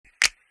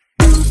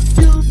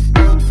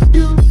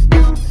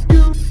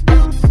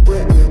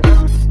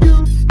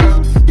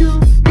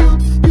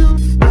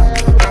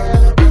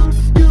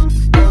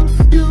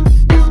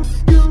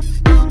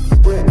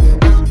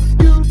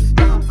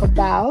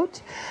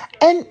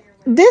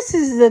this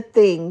is the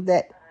thing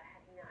that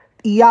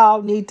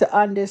y'all need to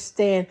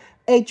understand.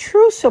 A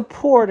true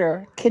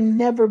supporter can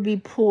never be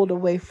pulled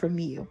away from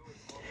you.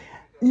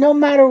 No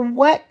matter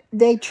what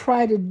they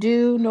try to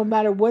do, no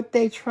matter what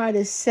they try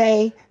to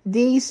say,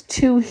 these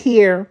two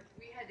here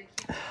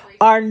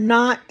are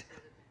not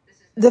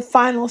the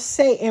final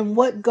say in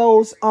what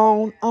goes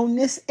on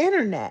this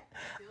internet.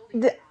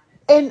 The-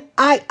 and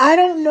I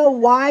don't know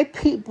why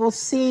people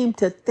seem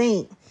to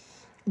think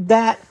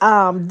that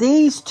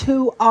these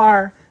two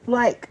are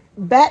like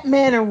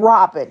Batman and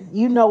Robin,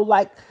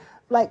 like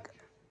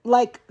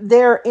like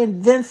they're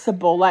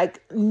invincible,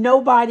 like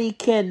nobody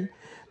can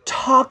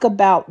talk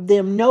about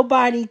them,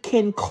 nobody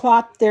can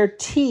clock their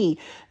tea,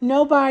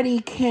 nobody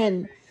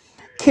can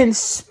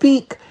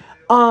speak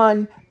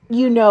on,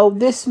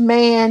 this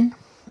man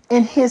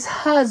and his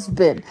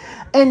husband.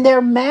 And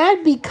they're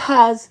mad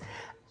because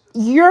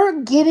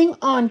you're getting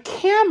on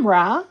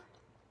camera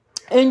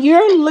and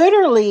you're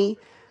literally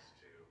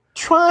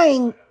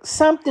trying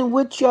something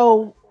with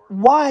your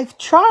wife,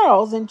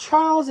 Charles, and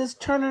Charles is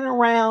turning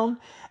around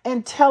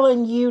and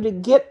telling you to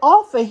get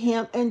off of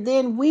him. And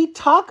then we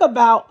talk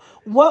about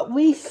what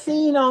we've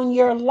seen on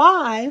your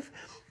live,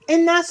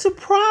 and that's a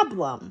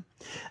problem.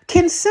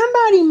 Can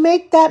somebody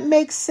make that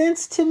make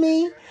sense to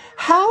me?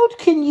 How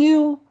can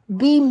you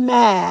be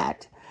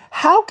mad?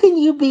 How can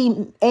you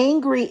be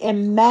angry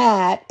and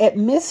mad at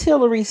Miss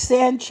Hillary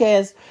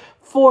Sanchez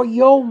for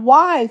your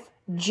wife,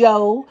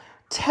 Joe,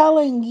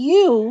 telling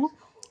you,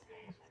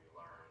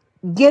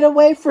 get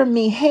away from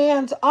me,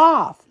 hands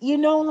off?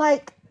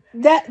 Like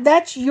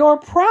that's your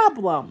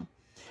problem.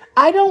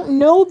 I don't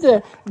know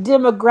the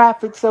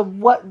demographics of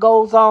what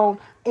goes on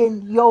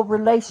in your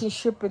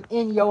relationship and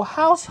in your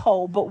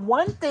household, but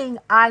one thing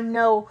I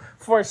know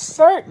for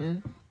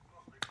certain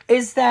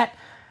is that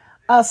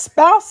a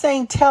spouse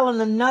ain't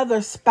telling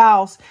another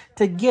spouse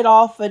to get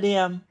off of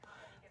them,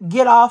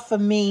 get off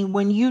of me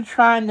when you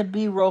trying to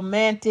be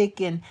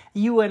romantic and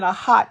you in a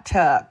hot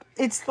tub.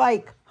 It's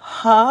like,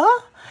 huh?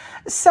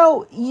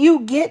 So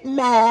you get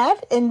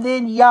mad and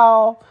then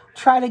y'all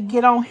try to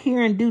get on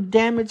here and do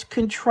damage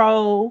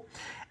control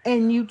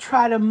and you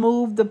try to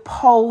move the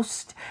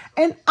post.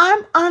 And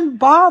I'm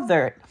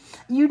unbothered.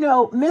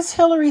 Miss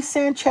Hillary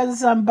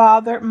Sanchez is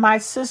unbothered. My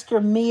sister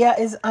Mia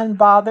is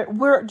unbothered.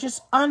 We're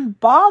just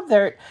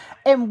unbothered.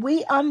 And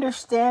we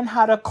understand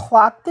how to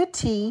clock the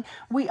tea.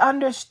 We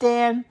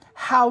understand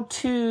how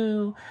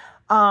to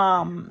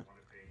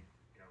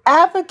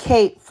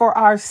advocate for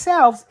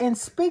ourselves and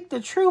speak the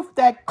truth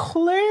that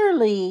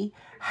clearly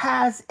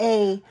has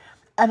an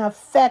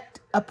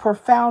effect, a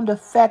profound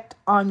effect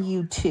on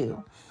you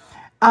too.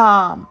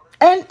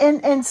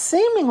 And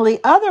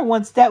seemingly other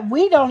ones that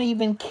we don't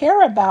even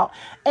care about.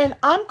 And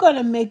I'm going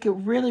to make it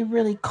really,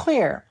 really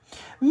clear.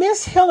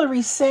 Miss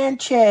Hillary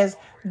Sanchez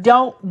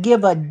don't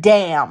give a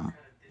damn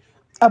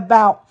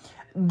about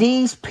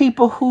these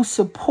people who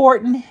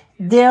supporting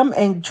them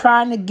and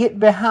trying to get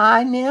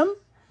behind them.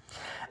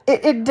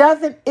 It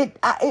doesn't,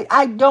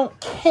 I don't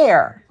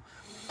care.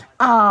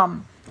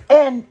 And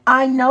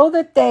I know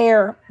that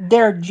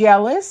they're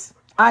jealous.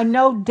 I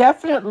know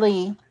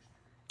definitely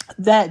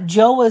that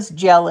Joe is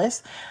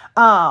jealous.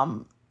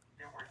 Um,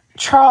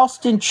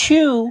 Charleston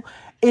Chew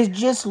is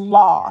just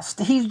lost.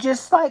 He's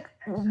just like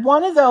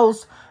one of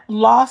those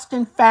lost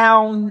and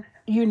found,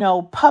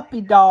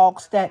 puppy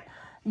dogs that,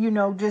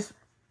 just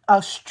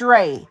a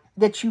stray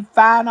that you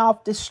find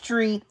off the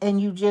street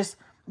and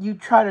you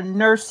try to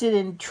nurse it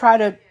and try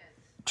to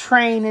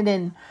train it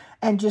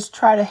and just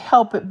try to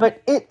help it.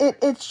 But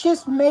it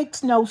just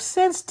makes no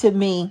sense to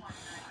me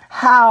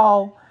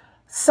how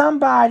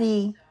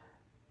somebody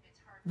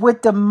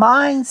with the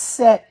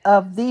mindset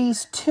of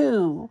these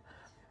two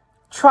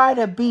try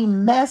to be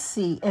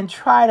messy and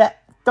try to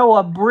throw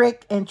a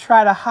brick and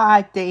try to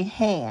hide their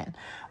hand.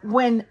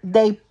 When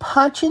they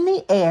punch in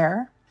the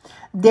air,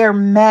 they're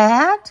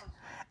mad,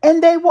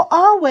 and they will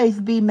always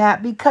be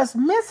mad because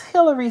Miss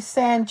Hillary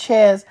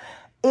Sanchez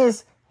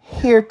is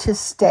here to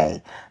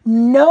stay.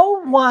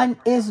 No one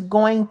is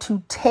going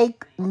to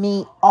take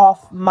me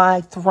off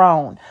my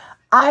throne.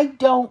 I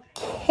don't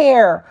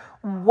care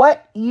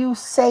what you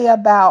say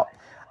about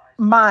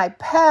my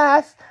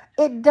past.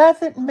 It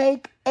doesn't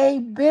make a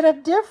bit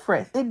of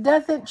difference. It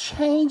doesn't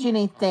change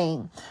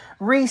anything.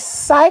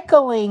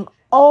 Recycling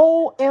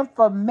old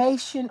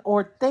information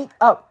or think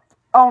up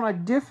on a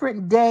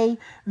different day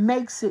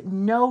makes it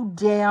no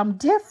damn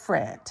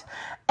different.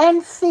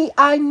 And see,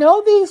 I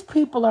know these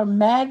people are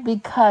mad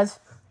because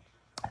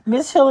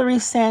Miss Hillary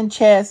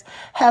Sanchez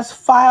has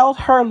filed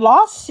her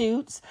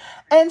lawsuits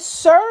and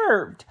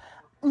served.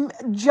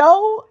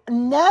 Joe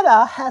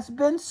Netta has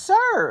been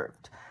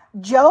served.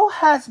 Joe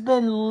has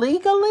been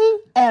legally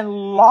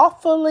and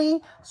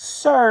lawfully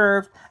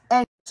served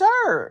and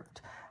served.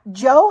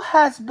 Joe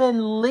has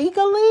been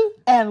legally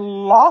and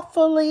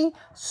lawfully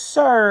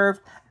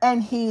served,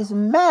 and he's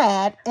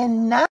mad,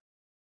 and now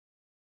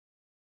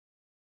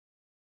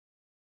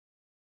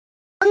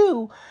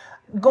you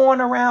going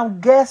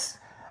around guest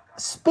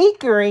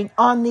speakering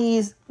on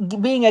these,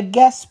 being a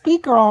guest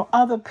speaker on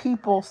other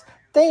people's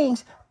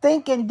things.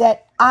 thinking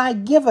that I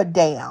give a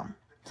damn.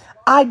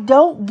 I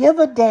don't give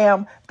a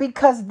damn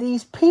because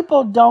these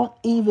people don't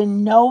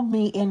even know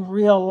me in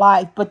real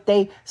life, but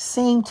they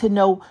seem to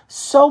know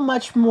so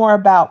much more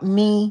about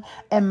me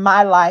and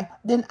my life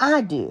than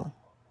I do.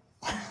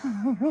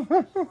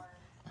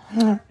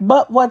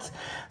 But what's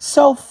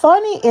so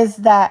funny is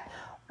that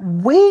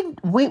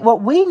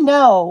what we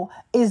know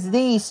is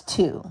these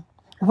two.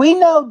 We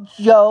know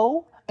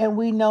Joe and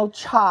we know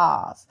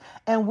Charles.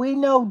 And we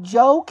know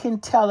Joe can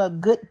tell a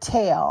good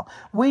tale.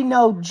 We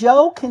know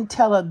Joe can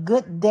tell a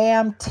good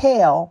damn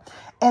tale.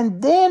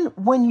 And then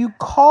when you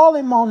call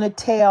him on the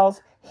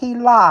tales, he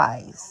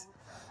lies.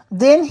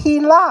 Then he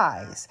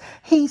lies.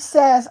 He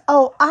says,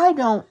 "Oh, I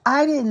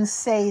didn't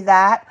say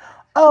that.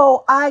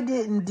 Oh, I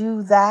didn't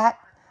do that."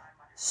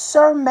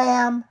 Sir,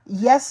 ma'am,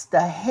 yes,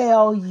 the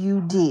hell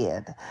you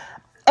did.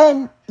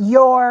 And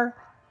your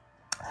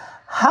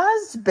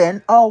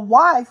husband or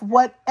wife,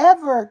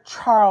 whatever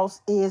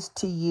Charles is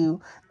to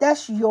you,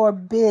 that's your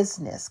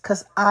business,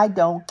 because I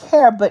don't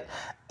care. But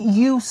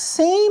you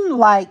seem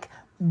like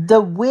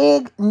the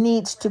wig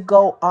needs to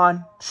go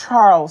on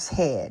Charles'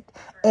 head,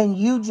 and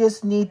you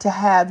just need to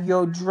have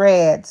your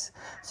dreads.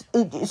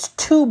 It's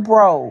two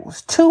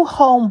bros, two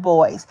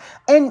homeboys.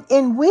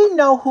 And we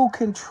know who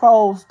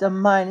controls the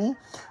money.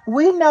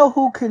 We know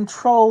who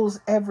controls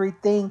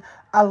everything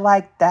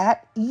like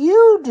that.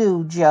 You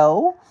do,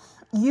 Joe.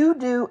 You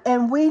do.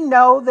 And we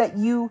know that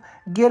you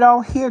get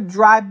on here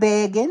dry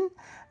begging.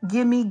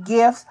 Give me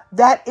gifts.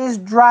 That is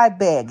dry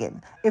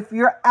begging. If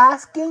you're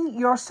asking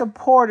your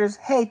supporters,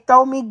 hey,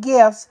 throw me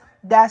gifts,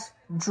 that's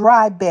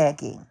dry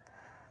begging.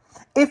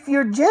 If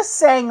you're just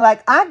saying,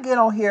 like, I get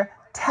on here,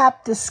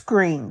 tap the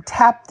screen.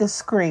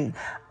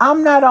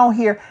 I'm not on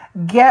here,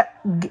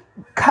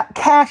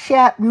 cash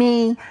at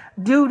me,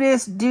 do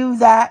this, do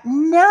that.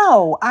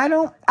 No, I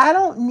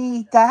don't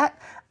need that.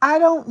 I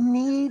don't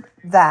need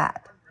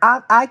that.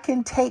 I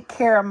can take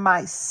care of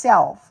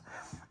myself.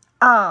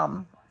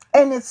 And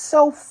it's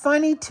so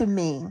funny to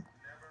me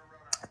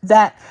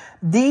that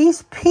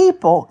these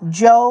people,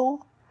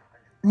 Joe,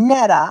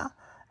 Netta,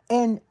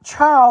 and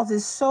Charles,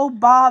 is so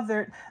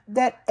bothered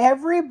that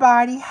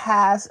everybody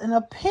has an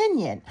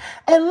opinion.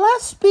 And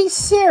let's be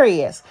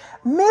serious.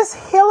 Miss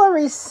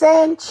Hillary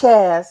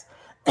Sanchez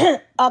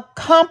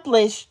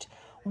accomplished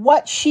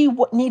what she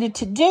needed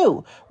to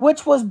do,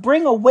 which was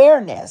bring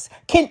awareness.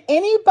 Can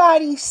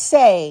anybody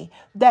say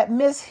that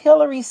Miss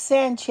Hillary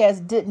Sanchez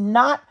did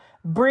not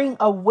bring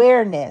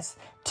awareness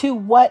to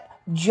what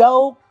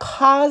Joe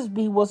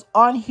Cosby was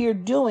on here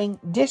doing,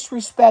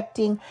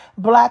 disrespecting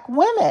black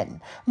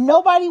women?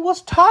 Nobody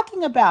was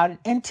talking about it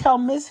until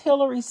Miss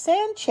Hillary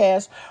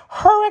Sanchez,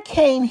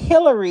 Hurricane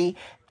Hillary,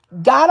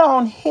 got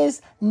on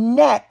his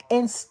neck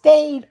and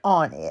stayed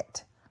on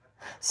it.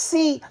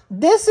 See,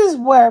 this is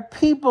where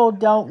people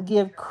don't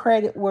give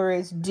credit where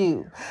it's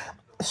due.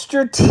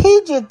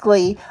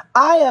 Strategically,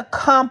 I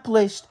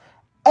accomplished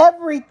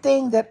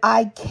everything that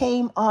I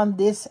came on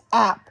this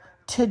app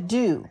to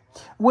do,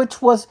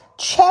 which was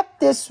check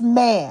this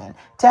man,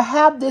 to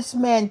have this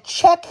man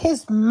check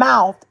his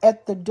mouth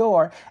at the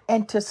door,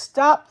 and to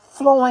stop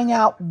flowing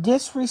out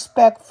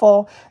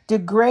disrespectful,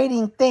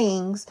 degrading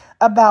things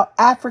about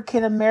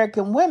African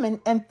American women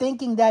and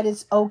thinking that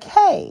it's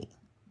okay.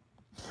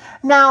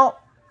 Now,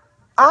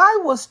 I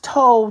was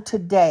told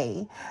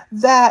today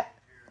that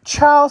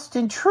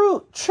Charleston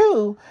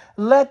Chew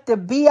let the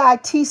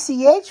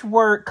bitch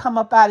word come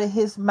up out of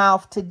his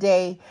mouth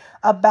today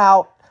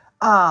about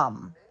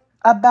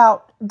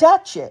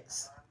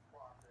Duchess.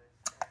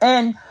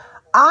 And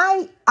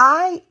I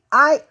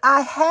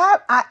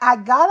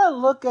gotta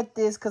look at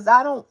this because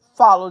I don't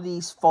follow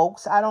these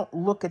folks. I don't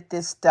look at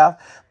this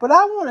stuff, but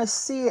I want to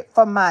see it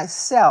for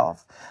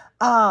myself.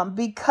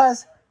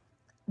 Because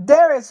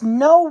there is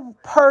no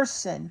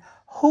person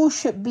who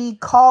should be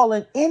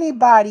calling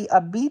anybody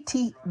a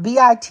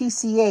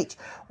bitch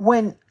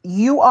when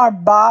you are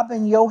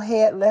bobbing your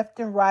head left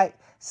and right,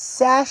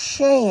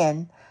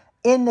 sashaying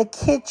in the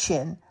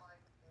kitchen,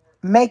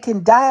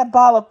 making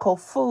diabolical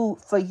food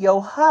for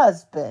your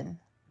husband.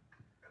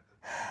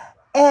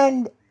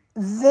 And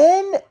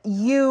then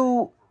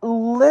you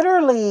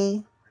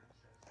literally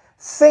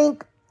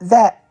think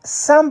that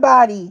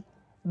somebody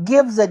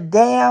gives a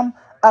damn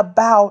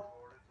about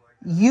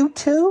you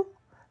two?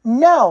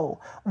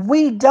 No,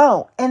 we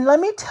don't. And let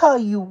me tell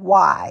you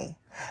why.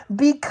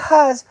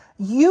 Because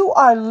you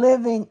are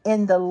living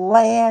in the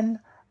land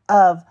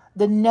of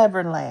the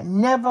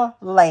Neverland.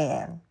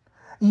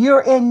 You're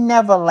in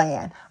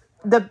Neverland.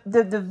 The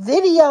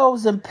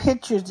videos and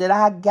pictures that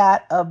I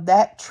got of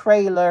that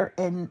trailer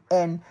and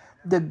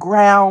the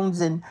grounds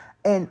and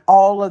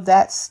all of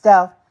that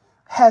stuff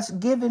has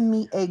given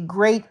me a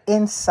great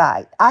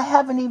insight. I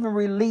haven't even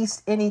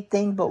released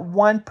anything but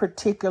one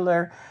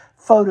particular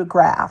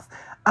photograph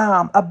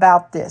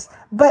about this.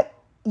 But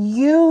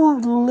you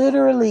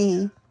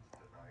literally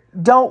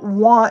don't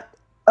want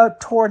a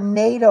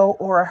tornado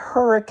or a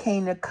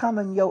hurricane to come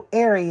in your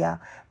area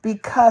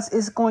because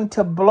it's going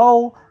to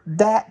blow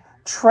that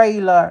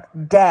trailer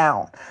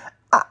down.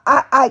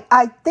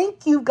 I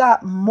think you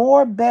got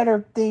more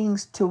better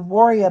things to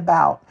worry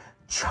about.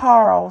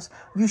 Charles,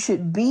 you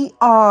should be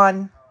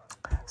on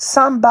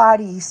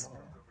somebody's,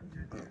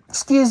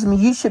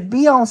 you should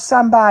be on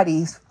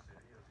somebody's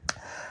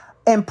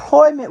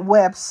employment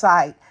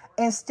website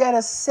instead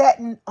of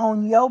sitting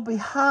on your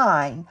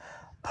behind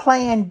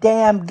playing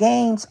damn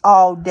games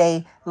all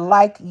day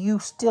like you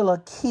still a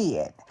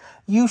kid.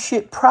 You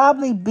should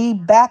probably be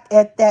back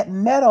at that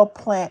metal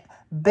plant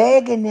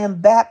begging them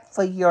back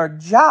for your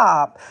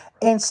job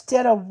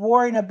instead of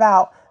worrying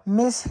about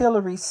Miss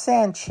Hillary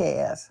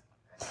Sanchez.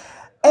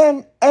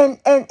 And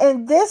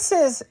this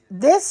is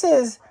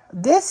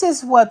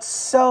what's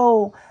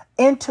so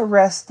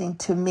interesting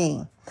to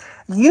me.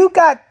 You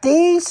got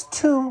these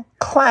two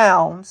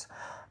clowns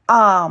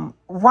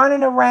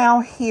running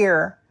around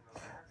here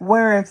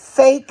wearing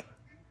fake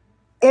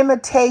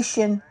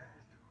imitation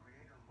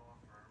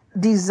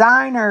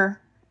designer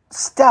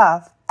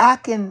stuff,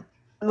 acting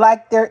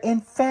like they're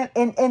in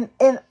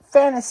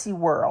fantasy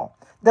world,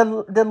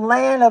 the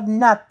land of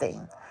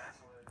nothing.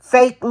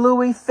 Fake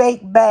Louis,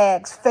 fake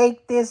bags,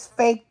 fake this,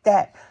 fake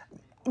that.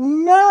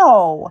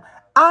 No,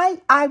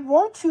 I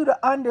want you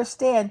to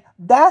understand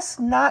that's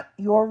not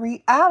your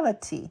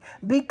reality,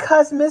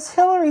 because Miss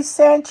Hillary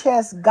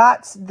Sanchez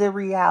got the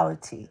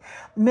reality.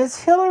 Miss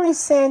Hillary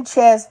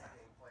Sanchez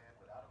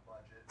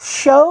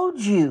showed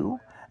you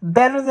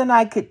better than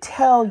I could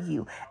tell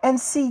you. And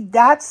see,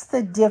 that's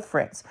the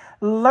difference.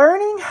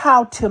 Learning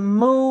how to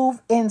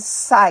move in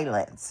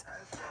silence.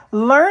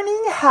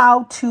 Learning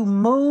how to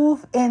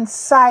move in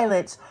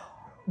silence.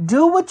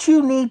 Do what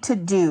you need to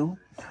do.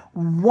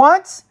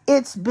 Once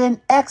it's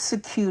been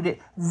executed,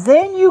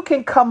 then you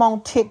can come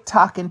on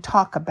TikTok and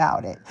talk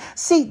about it.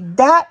 See,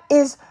 that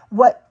is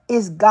what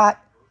is got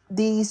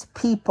these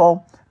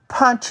people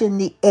punching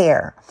the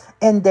air.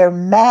 And they're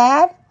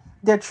mad.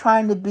 They're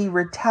trying to be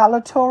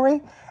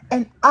retaliatory.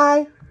 And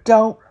I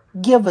don't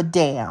give a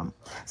damn.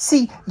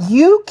 See,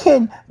 you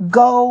can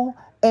go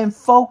and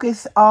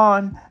focus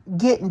on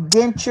getting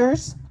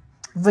dentures,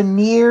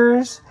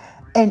 veneers,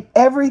 and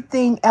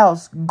everything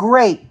else.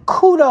 Great.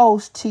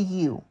 Kudos to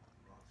you.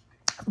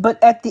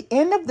 But at the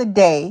end of the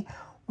day,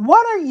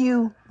 what are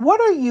you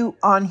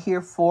on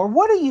here for?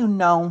 What are you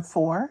known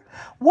for?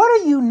 What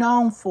are you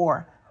known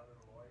for?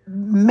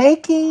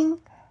 Making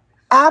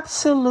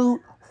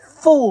absolute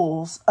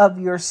fools of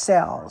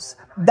yourselves.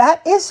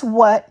 That is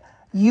what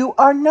you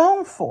are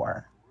known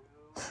for.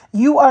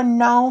 You are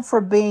known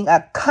for being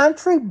a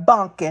country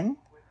bumpkin,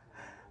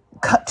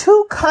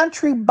 two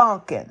country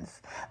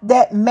bumpkins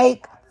that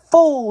make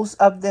fools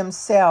of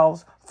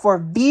themselves for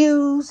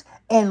views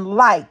and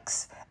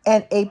likes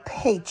and a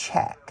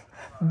paycheck.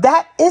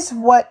 That is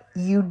what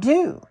you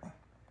do.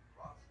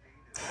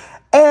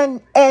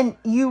 And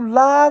you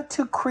love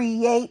to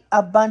create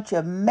a bunch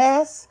of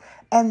mess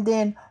and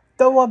then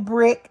throw a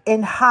brick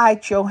and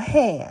hide your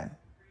hand.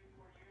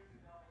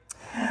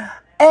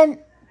 And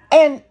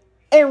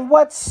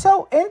what's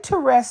so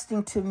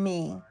interesting to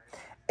me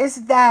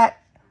is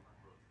that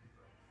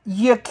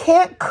you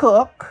can't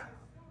cook.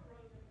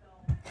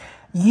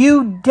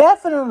 You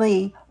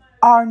definitely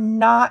are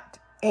not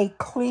a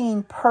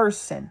clean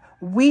person.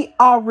 We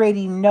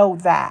already know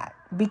that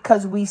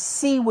because we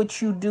see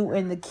what you do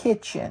in the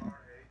kitchen.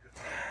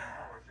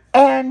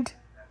 And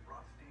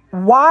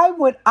why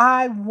would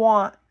I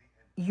want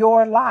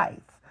your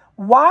life?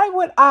 Why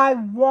would I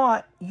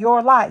want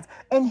your life?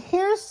 And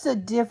here's the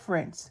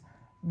difference,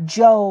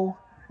 Joe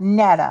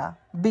Netta,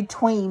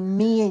 between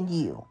me and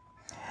you.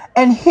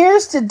 And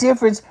here's the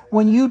difference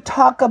when you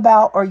talk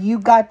about, or you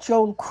got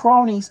your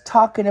cronies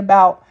talking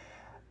about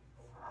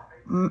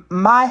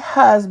my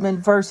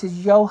husband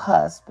versus your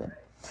husband.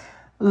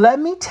 Let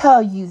me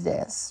tell you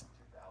this.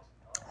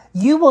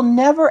 You will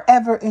never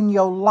ever in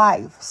your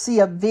life see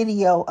a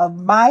video of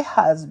my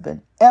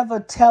husband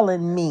ever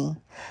telling me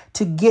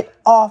to get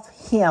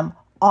off him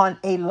on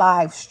a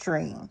live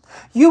stream.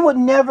 You would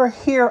never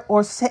hear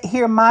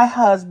my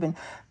husband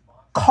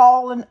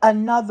calling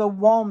another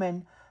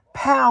woman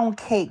pound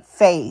cake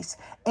face,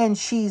 and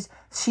she's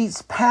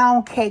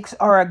pound cakes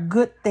are a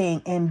good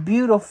thing and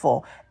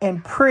beautiful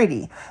and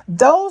pretty.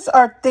 Those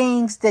are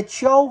things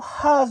that your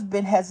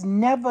husband has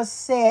never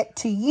said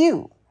to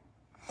you.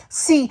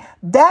 See,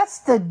 that's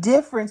the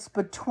difference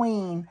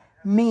between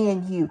me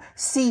and you.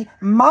 See,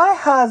 my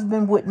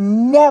husband would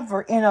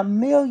never in a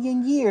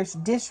million years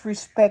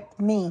disrespect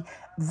me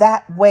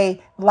that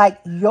way like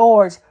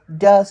yours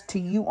does to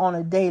you on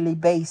a daily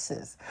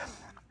basis.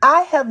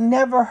 I have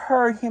never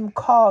heard him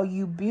call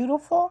you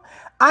beautiful.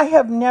 I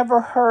have never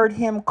heard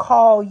him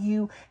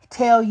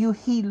tell you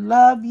he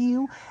love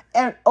you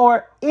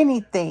or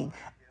anything.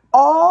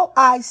 All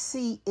I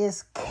see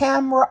is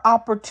camera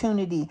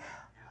opportunity,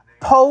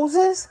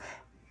 poses,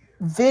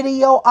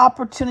 video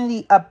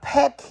opportunity, a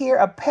peck here,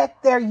 a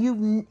peck there.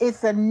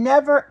 It's a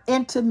never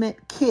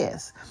intimate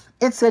kiss.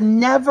 It's a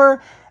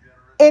never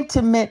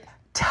intimate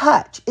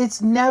touch.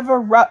 It's never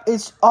rough.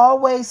 It's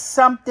always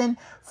something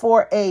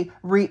for a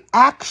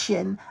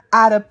reaction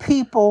out of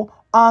people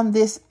on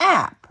this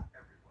app.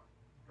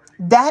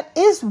 That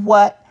is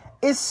what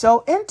is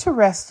so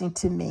interesting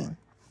to me.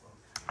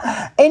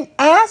 And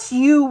as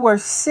you were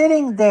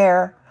sitting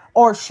there,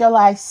 or shall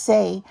I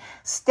say,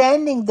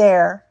 standing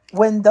there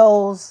when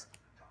those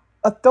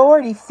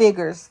authority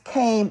figures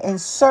came and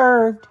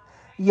served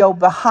your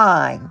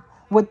behind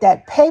with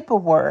that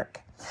paperwork,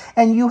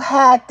 and you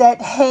had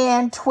that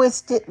hand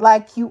twisted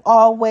like you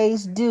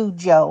always do,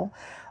 Joe,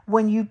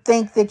 when you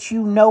think that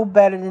you know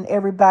better than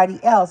everybody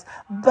else.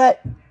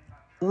 But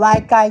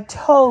like I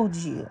told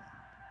you,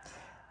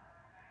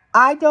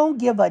 I don't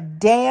give a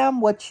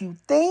damn what you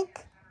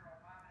think.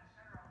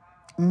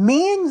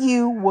 Me and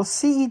you will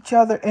see each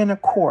other in a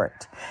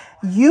court.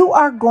 You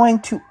are going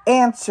to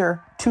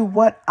answer to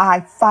what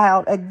I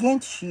filed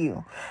against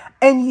you.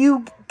 And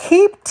you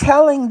keep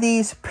telling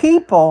these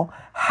people,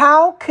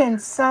 how can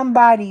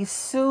somebody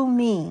sue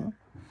me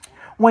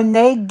when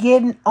they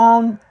get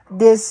on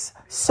this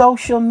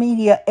social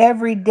media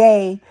every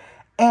day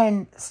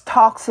and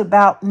talks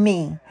about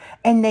me,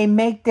 and they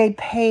make their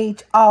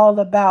page all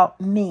about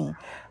me?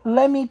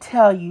 Let me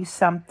tell you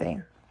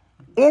something.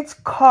 It's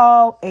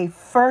called a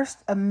First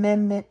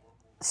Amendment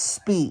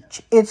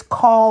speech. It's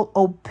called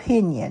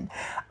opinion.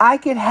 I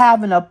could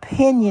have an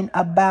opinion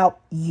about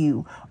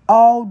you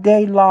all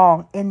day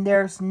long, and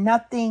there's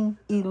nothing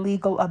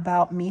illegal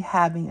about me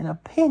having an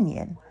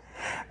opinion.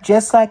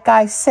 Just like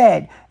I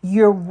said,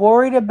 you're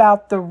worried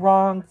about the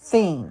wrong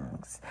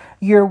things.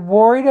 You're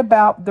worried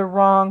about the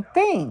wrong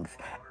things.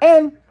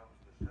 And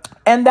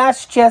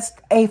that's just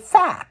a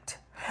fact.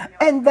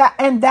 And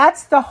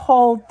that's the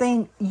whole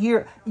thing.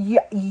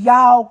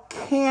 Y'all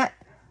can't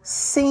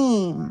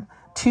seem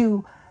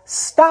to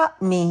stop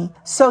me.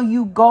 So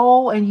you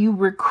go and you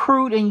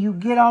recruit and you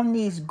get on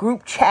these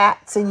group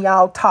chats and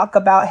y'all talk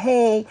about,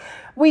 hey,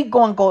 we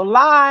gonna go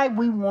live.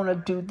 We want to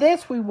do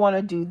this. We want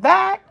to do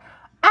that.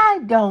 I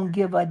don't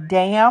give a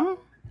damn.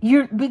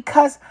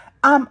 Because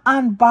I'm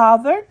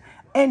unbothered.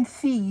 And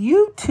see,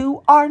 you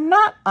two are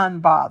not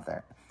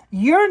unbothered.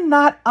 You're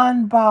not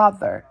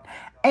unbothered.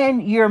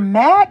 And you're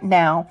mad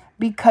now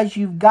because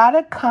you've got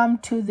to come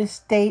to the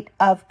state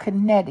of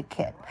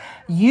Connecticut.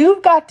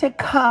 You've got to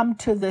come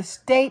to the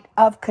state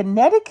of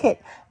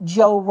Connecticut,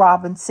 Joe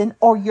Robinson,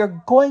 or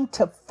you're going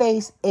to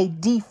face a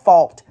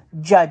default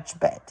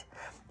judgment.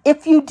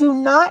 If you do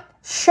not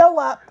show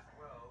up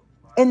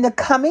in the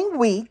coming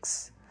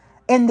weeks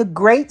in the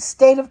great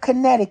state of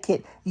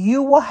Connecticut,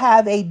 you will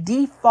have a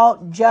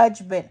default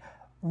judgment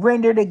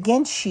rendered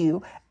against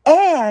you.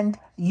 And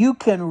you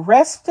can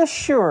rest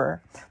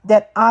assured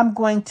that I'm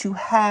going to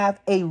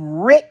have a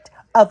writ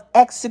of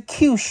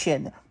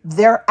execution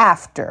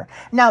thereafter.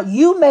 Now,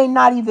 you may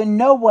not even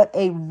know what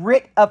a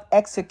writ of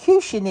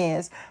execution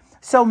is.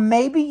 So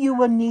maybe you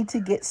will need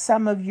to get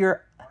some of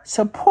your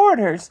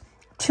supporters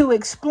to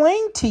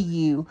explain to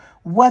you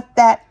what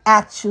that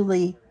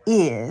actually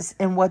is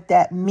and what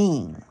that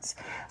means.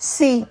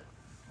 See,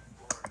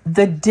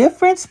 the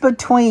difference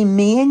between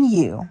me and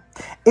you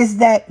is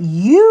that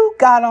you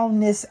got on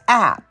this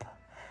app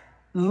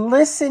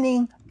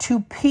listening to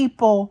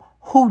people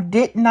who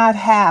did not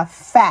have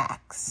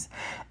facts.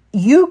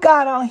 You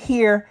got on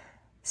here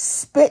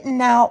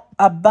spitting out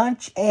a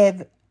bunch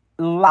of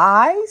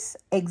lies,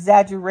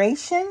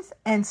 exaggerations,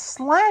 and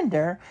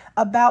slander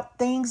about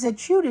things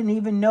that you didn't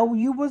even know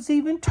you was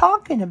even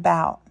talking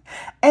about.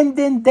 And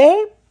then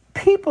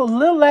people,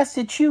 little less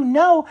that you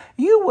know,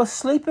 you were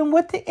sleeping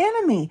with the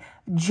enemy,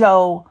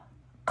 Joe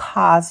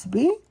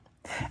Cosby.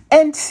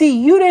 And see,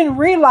 you didn't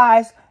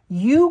realize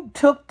you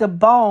took the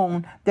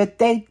bone that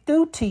they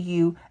threw to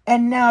you,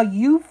 and now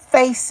you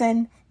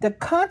facing the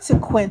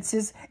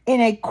consequences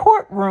in a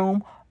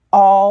courtroom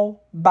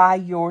all by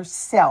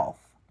yourself.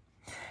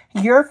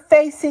 You're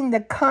facing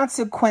the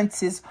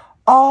consequences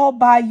all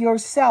by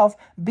yourself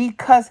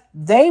because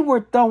they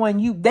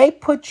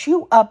put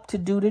you up to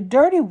do the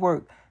dirty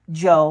work,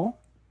 Joe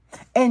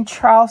and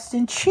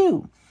Charleston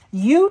Chew.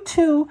 You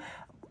two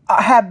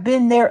have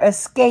been their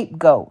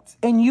scapegoats,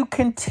 and you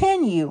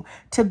continue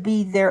to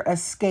be their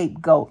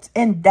scapegoats.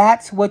 And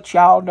that's what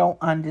y'all don't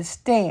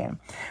understand.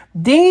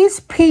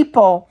 These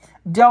people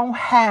don't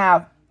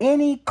have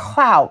any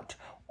clout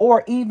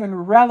or even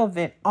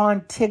relevant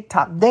on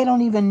TikTok. They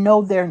don't even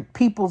know their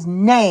people's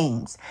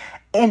names.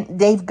 And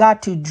they've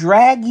got to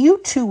drag you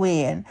two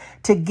in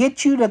to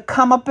get you to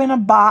come up in a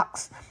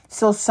box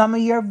so some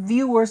of your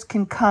viewers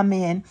can come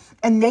in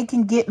and they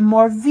can get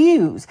more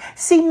views.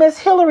 See, Miss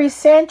Hillary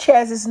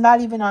Sanchez is not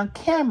even on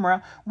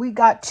camera. We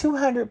got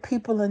 200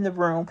 people in the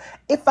room.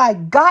 If I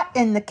got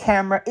in the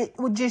camera, it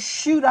would just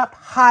shoot up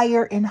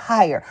higher and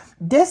higher.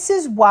 This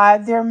is why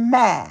they're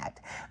mad.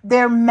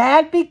 They're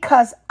mad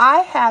because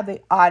I have an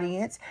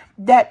audience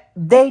that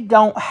they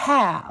don't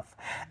have.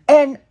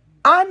 And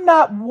I'm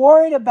not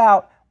worried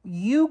about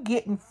you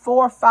getting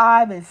 4,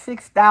 5, and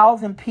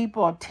 6,000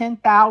 people or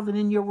 10,000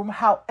 in your room.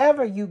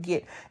 However you're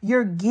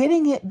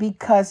getting it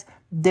because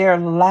they're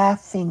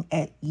laughing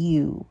at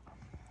you.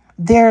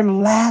 They're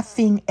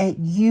laughing at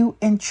you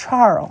and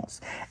Charles.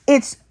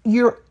 It's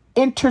your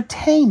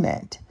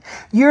entertainment.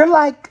 You're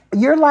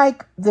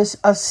like this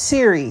a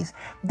series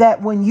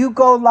that when you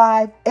go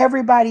live,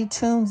 everybody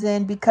tunes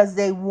in because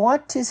they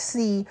want to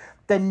see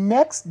the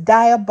next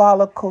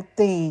diabolical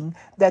thing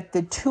that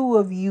the two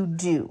of you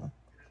do.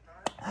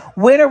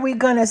 When are we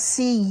gonna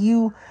see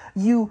you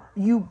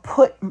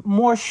put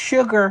more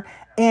sugar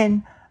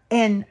in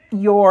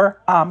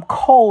your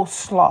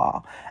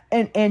coleslaw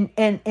and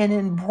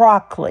in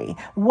broccoli?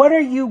 What are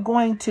you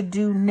going to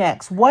do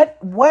next? What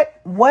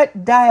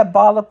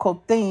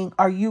diabolical thing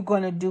are you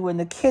going to do in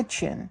the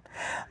kitchen?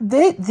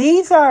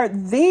 This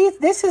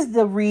is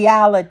the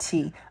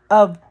reality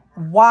of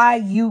why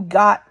you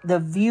got the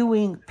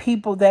viewing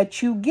people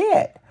that you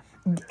get.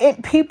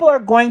 People are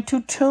going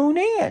to tune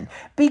in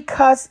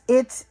because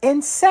it's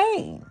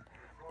insane.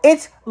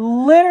 It's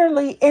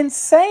literally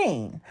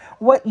insane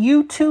what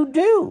you two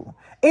do.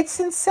 It's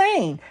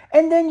insane.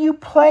 And then you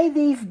play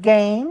these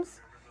games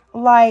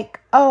like,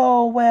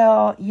 oh,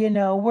 well,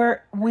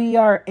 we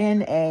are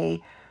in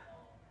a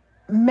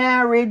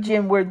marriage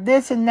and we're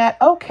this and that.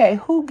 Okay,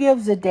 who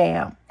gives a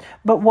damn?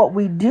 But what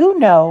we do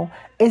know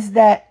is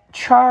that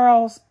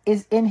Charles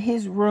is in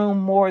his room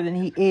more than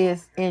he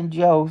is in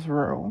Joe's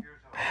room.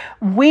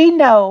 We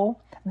know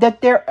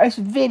that there is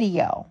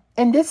video,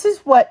 and this is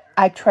what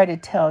I try to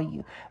tell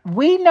you.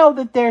 We know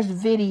that there's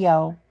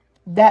video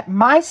that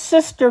my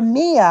sister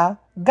Mia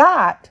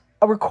got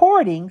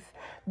recordings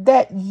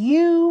that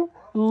you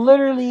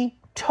literally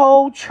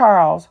told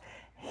Charles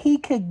he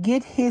could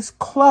get his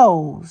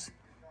clothes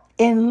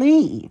and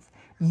leave.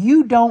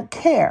 You don't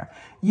care.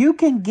 You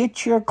can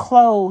get your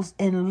clothes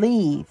and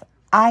leave.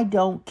 I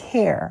don't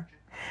care.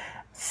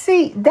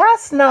 See,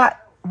 that's not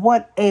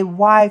what a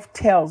wife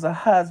tells a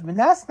husband.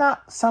 That's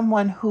not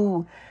someone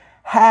who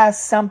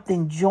has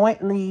something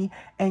jointly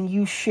and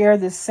you share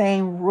the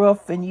same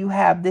roof and you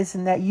have this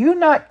and that. You're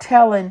not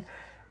telling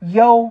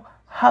your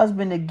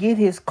husband to get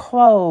his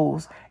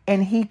clothes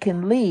and he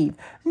can leave.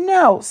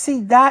 No,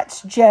 see,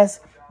 that's just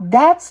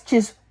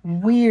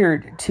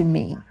weird to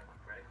me.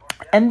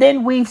 And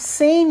then we've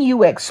seen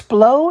you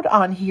explode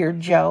on here,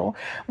 Joe.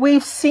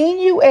 We've seen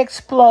you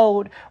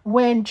explode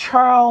when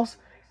Charles,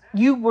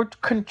 you were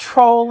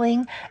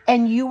controlling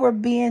and you were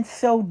being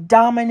so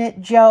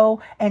dominant, Joe,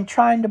 and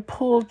trying to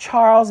pull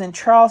Charles. And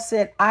Charles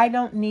said, I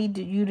don't need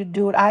you to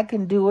do it. I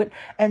can do it.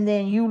 And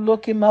then you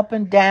look him up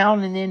and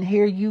down. And then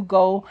here you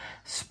go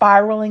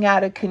spiraling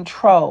out of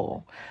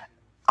control.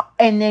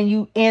 And then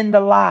you end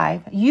the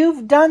live.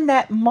 You've done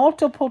that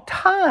multiple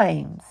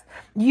times.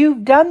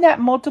 You've done that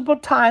multiple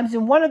times.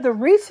 And one of the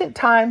recent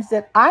times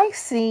that I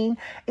seen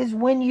is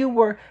when you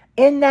were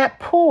in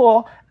that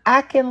pool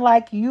acting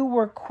like you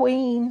were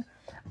Queen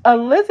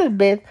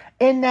Elizabeth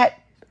in that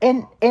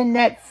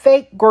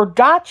fake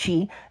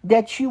Gordachi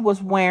that you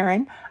was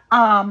wearing,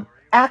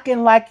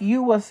 acting like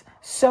you was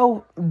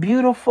so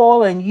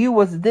beautiful and you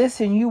was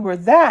this and you were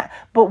that.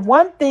 But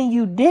one thing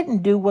you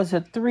didn't do was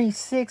a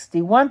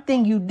 360. One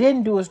thing you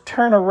didn't do is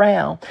turn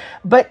around.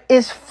 But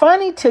it's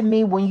funny to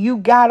me when you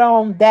got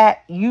on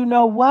that, you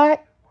know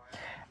what?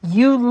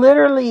 You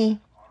literally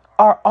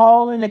are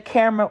all in the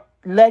camera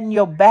letting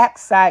your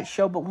backside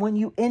show. But when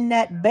you in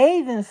that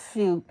bathing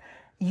suit,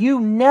 you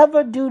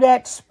never do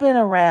that spin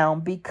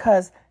around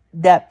because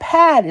that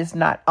pad is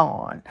not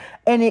on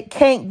and it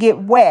can't get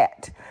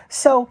wet.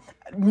 So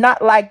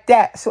not like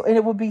that. So, and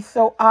it would be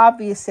so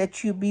obvious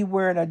that you'd be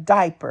wearing a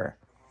diaper.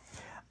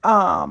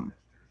 And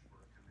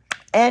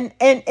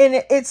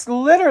it's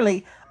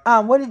literally,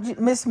 what did you,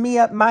 Miss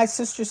Mia, my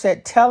sister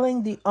said,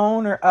 telling the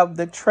owner of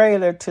the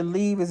trailer to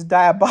leave is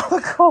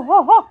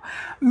diabolical.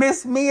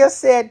 Miss Mia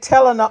said,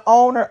 telling the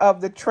owner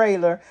of the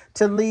trailer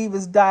to leave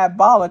is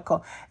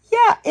diabolical.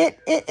 Yeah,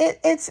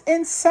 it's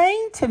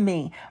insane to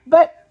me.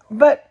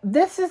 But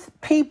this is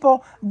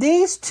people,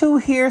 these two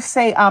here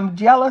say, I'm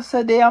jealous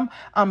of them.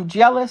 I'm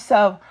jealous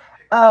of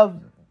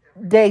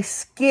they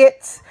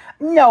skits.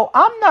 No,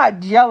 I'm not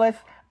jealous.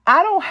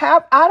 I don't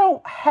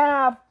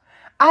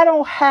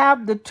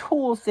have the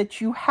tools that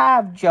you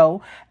have,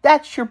 Joe.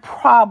 That's your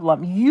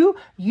problem.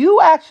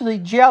 You actually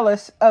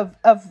jealous of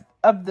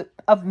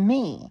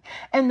me.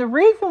 And the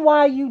reason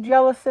why you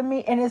jealous of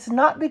me, and it's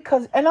not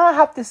because, and I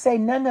have to say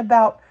nothing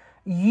about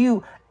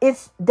you,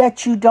 it's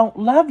that you don't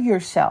love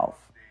yourself.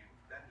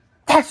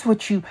 That's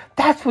what you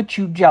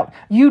jealous.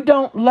 You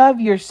don't love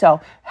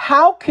yourself.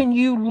 How can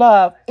you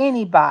love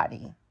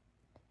anybody?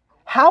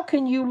 How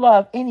can you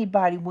love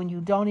anybody when you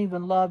don't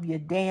even love your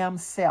damn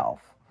self?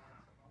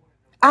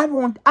 I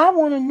want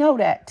to know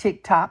that,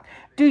 TikTok.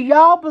 Do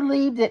y'all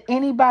believe that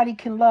anybody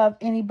can love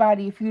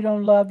anybody if you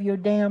don't love your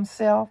damn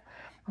self?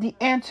 The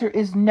answer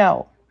is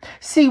no.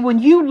 See, when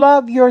you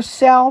love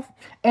yourself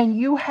and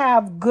you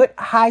have good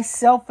high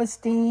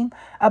self-esteem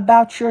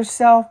about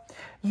yourself,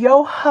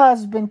 your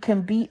husband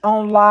can be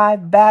on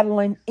live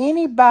battling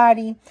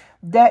anybody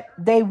that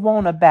they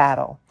want to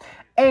battle.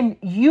 And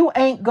you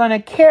ain't going to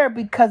care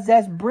because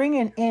that's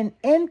bringing in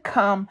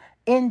income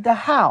in the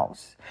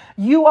house.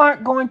 You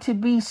aren't going to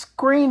be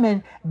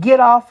screaming, get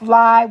off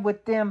live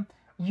with them,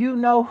 you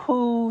know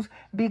who's.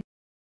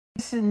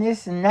 this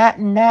and that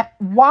and that.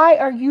 Why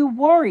are you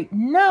worried?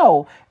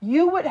 No,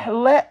 you would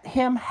let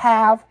him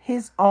have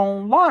his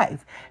own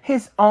life,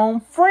 his own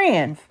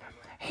friends.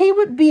 He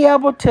would be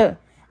able to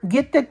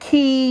get the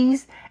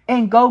keys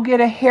and go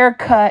get a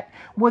haircut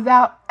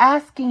without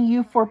asking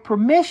you for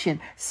permission.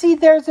 See,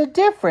 there's a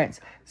difference.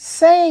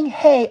 Saying,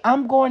 hey,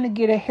 I'm going to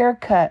get a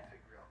haircut,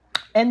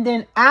 and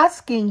then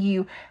asking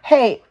you,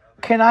 hey,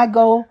 can I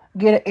go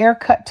get a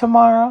haircut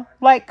tomorrow?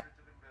 Like,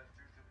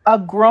 a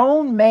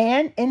grown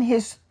man in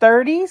his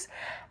 30s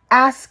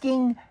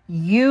asking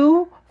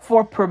you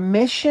for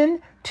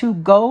permission to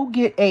go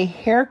get a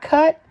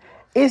haircut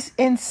is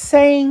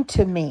insane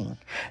to me.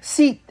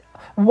 See,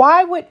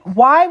 why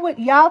would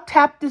y'all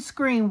tap the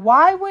screen?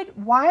 Why would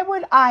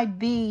I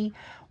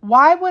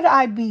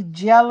be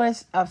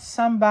jealous of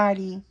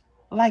somebody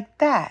like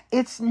that?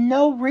 It's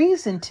no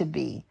reason to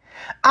be.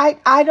 I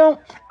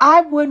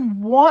wouldn't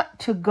want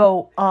to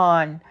go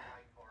on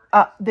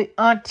the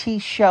auntie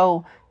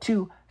show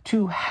to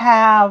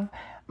have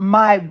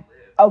my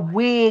a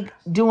wig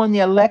doing the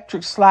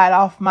electric slide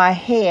off my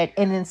head,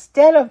 and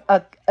instead of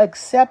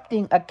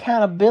accepting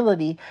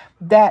accountability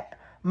that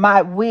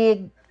my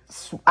wig,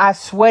 I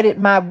sweated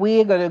my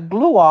wig or the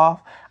glue off,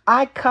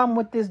 I come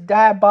with this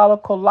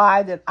diabolical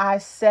lie that I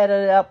set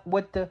it up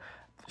with the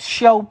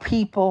show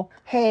people,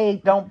 hey,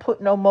 don't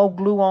put no more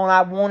glue on.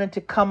 I wanted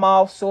to come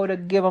off, sort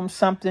of give them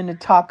something to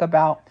talk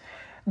about.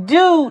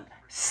 Dude,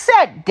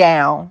 sit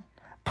down,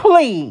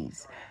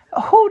 please.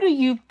 Who do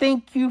you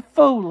think you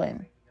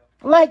fooling?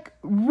 Like,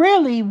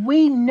 really,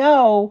 we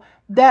know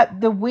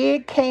that the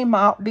wig came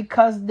out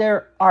because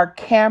there are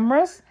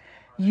cameras.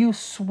 You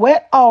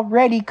sweat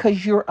already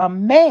because you're a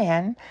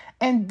man.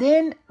 And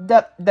then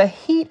the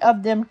heat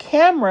of them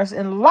cameras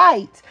and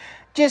lights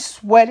just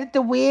sweated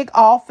the wig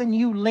off, and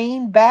you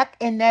lean back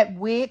and that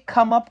wig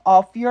come up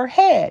off your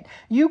head.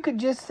 You could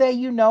just say,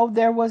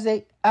 there was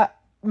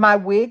my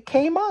wig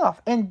came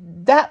off,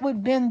 and that would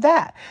have been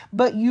that.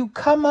 But you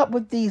come up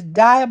with these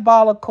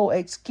diabolical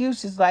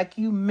excuses like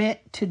you meant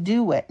to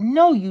do it.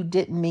 No, you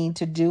didn't mean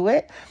to do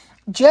it.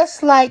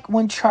 Just like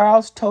when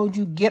Charles told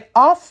you, get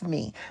off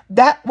me.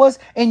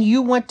 And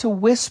you went to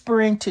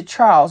whispering to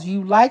Charles.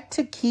 You like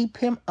to keep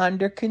him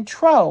under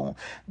control.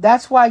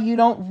 That's why you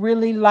don't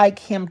really like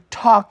him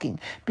talking,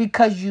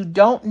 because you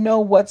don't know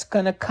what's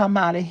going to come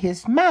out of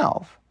his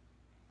mouth.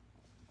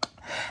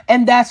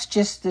 And that's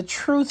just the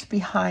truth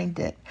behind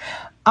it.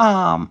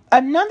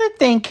 Another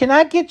thing, can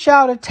I get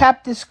y'all to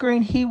tap the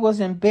screen? He was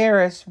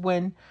embarrassed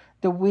when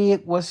the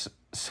wig was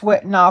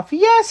sweating off.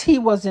 Yes, he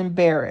was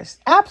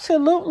embarrassed.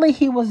 Absolutely,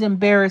 he was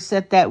embarrassed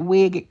that that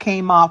wig it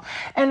came off.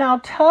 And I'll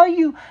tell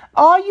you,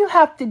 all you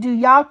have to do,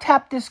 y'all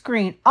tap the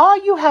screen.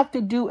 All you have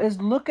to do is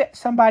look at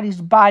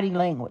somebody's body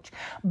language.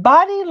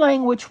 Body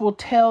language will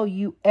tell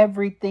you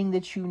everything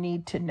that you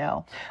need to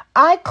know.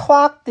 I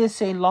clocked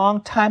this a long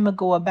time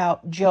ago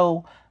about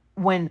Joe.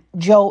 When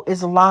Joe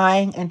is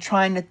lying and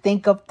trying to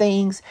think of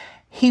things,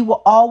 he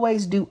will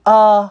always do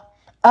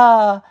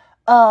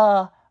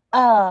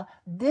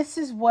this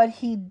is what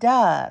he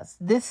does.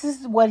 This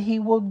is what he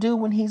will do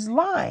when he's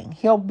lying.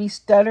 He'll be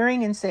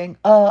stuttering and saying,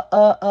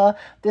 the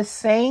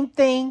same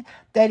thing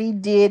that he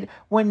did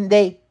when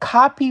they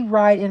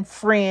copyright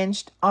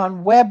infringed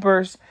on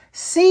Weber's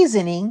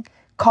seasoning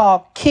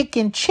called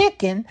Kickin'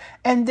 Chicken.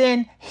 And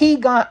then he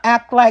gonna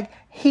act like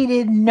he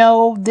didn't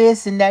know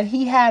this and that.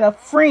 He had a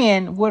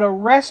friend with a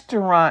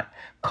restaurant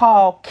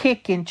called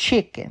Kickin'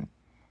 Chicken.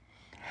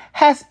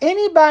 Has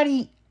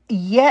anybody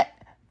yet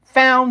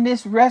found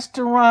this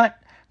restaurant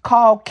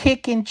called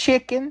Kickin'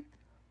 Chicken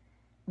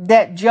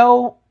that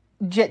Joe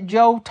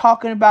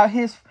talking about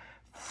his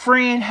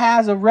friend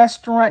has a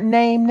restaurant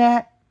named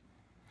that?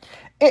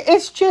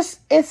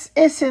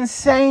 It's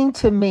insane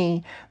to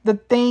me, the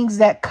things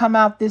that come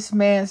out this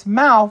man's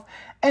mouth.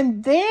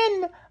 And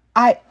then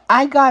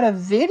I got a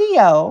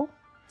video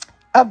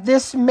of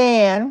this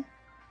man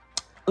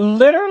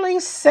literally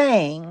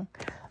saying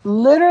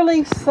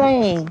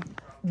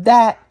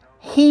that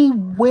he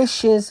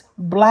wishes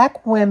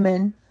black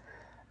women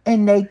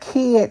and their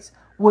kids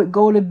would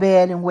go to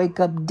bed and wake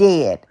up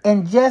dead.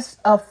 And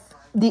just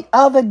the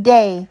other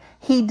day,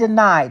 he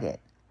denied it.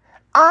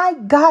 I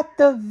got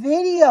the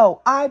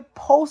video. I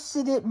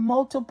posted it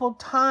multiple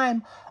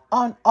times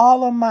on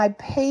all of my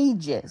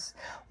pages.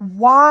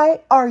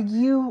 Why are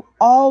you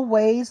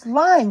always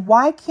lying?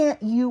 Why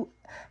can't you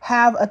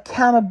have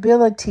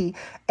accountability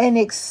and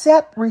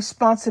accept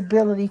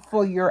responsibility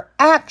for your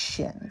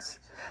actions?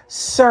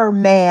 Sir,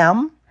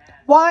 ma'am,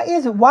 why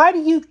is it? Why do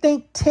you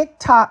think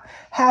TikTok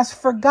has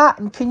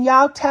forgotten? Can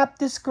y'all tap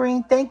the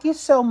screen? Thank you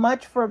so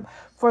much for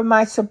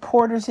my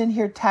supporters in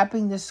here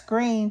tapping the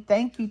screen.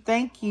 Thank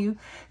you.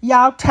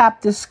 Y'all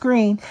tap the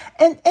screen.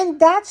 And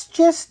that's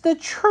just the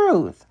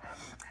truth.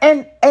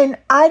 And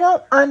I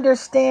don't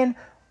understand.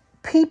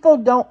 People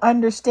don't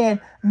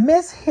understand.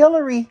 Miss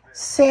Hillary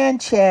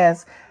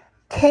Sanchez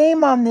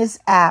came on this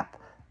app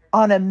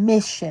on a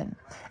mission.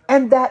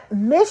 And that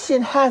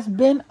mission has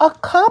been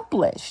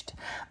accomplished.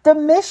 The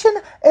mission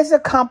is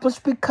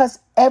accomplished because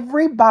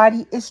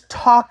everybody is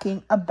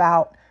talking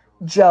about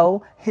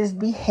Joe his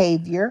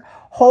behavior,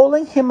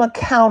 holding him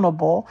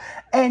accountable,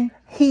 and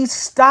he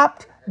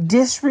stopped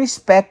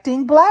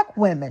disrespecting black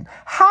women.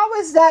 How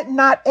is that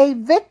not a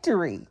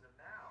victory?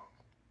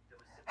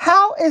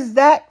 How is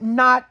that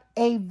not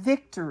a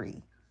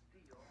victory?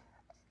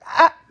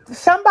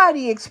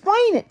 Somebody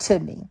explain it to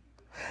me.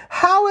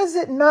 How is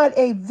it not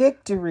a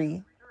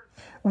victory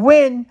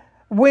when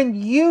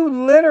you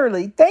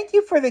literally, thank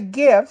you for the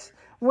gifts,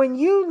 when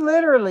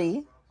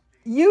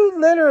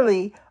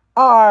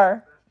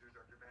are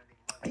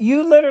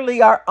you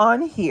literally are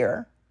on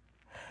here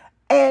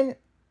and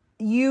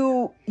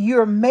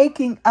you're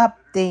making up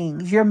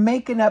things, you're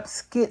making up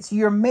skits,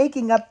 you're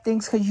making up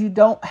things because you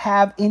don't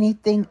have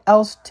anything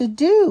else to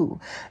do.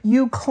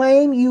 You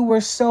claim you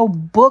were so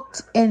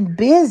booked and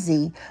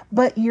busy,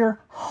 but you're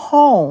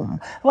home.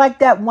 Like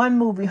that one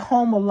movie,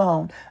 Home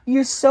Alone.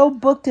 You're so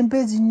booked and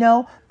busy.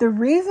 No, the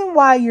reason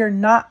why you're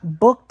not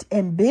booked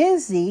and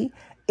busy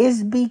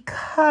is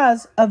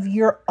because of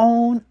your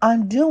own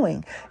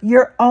undoing,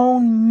 your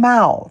own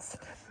mouth.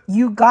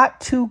 You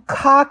got too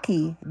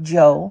cocky,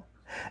 Joe.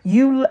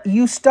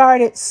 You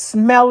started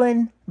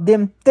smelling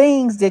them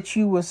things that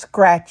you were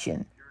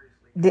scratching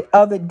the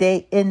other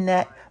day in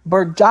that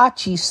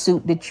Versace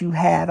suit that you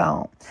had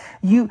on.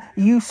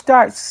 You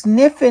start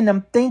sniffing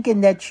them,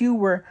 thinking that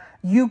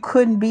you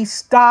couldn't be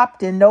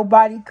stopped and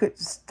nobody could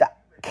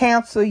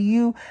cancel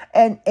you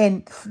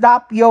and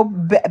stop your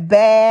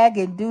bag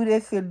and do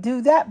this and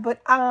do that.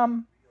 But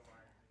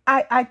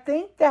I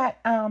think that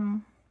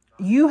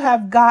you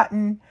have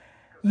gotten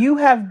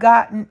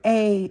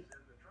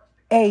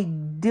a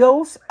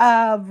dose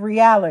of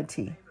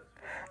reality.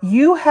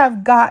 You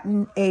have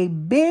gotten a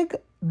big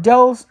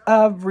dose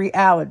of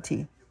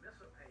reality.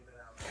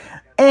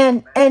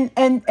 And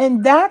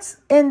that's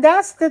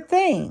the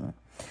thing.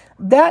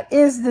 That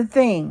is the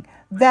thing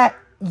that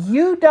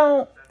you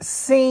don't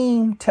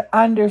seem to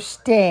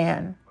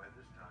understand,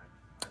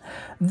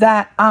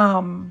 that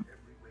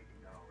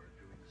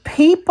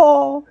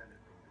people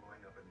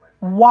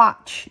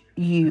watch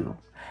you,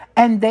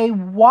 and they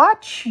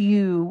watch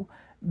you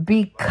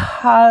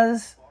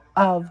because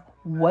of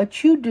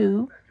what you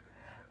do,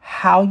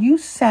 how you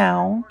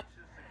sound,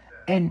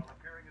 and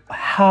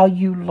how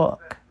you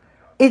look.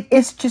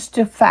 It's just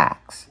the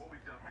facts.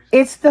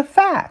 It's the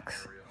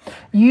facts.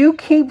 You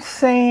keep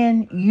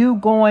saying you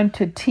going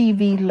to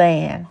TV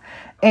land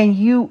and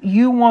you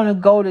want to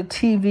go to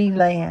TV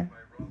land.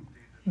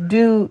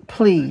 Dude,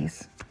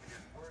 please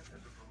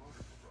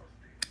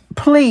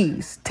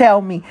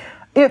tell me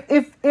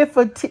if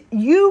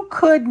you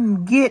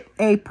couldn't get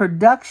a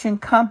production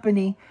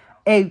company,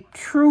 a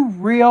true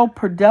real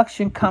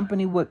production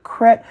company with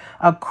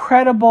a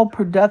credible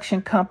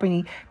production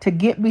company to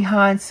get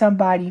behind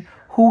somebody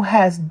who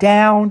has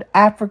downed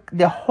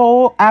the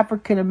whole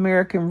African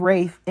American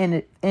race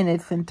in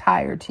its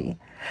entirety.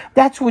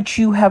 That's what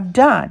you have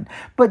done.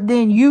 But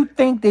then you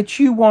think that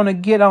you want to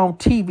get on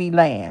TV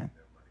land.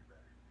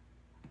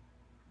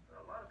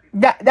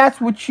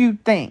 That's what you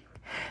think.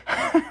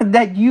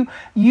 That you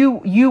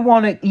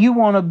want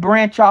to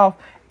branch off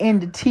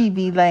into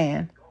TV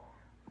land.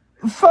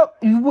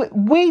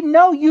 We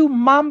know you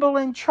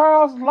mumbling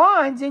Charles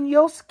lines in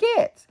your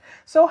skits.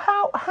 So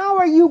how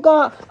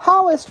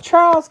is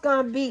Charles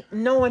gonna be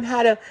knowing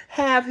how to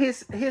have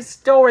his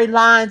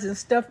storylines and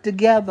stuff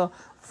together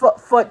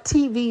for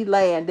TV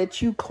land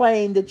that you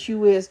claim that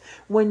you is,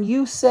 when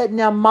you sitting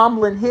there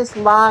mumbling his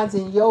lines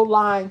and your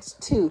lines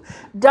too?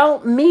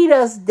 Don't meet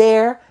us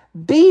there,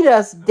 beat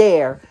us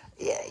there.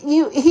 This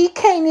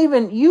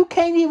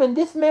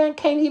man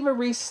can't even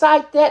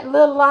recite that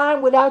little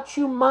line without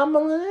you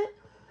mumbling it.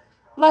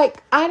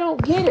 Like, I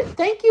don't get it.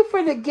 Thank you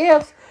for the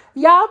gifts.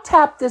 Y'all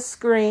tap the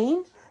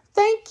screen.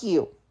 Thank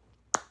you.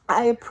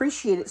 I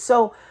appreciate it.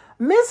 So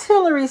Miss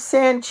Hillary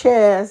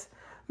Sanchez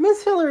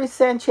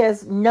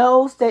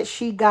knows that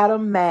she got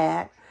them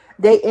mad.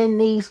 They in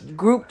these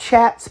group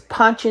chats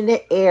punching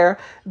the air.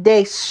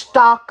 They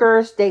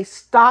stalkers. They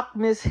stalk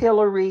Miss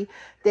Hillary.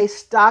 They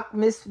stalk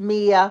Miss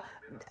Mia.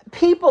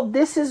 People,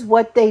 this is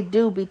what they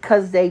do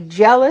because they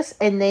jealous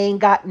and they ain't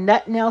got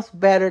nothing else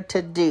better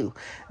to do.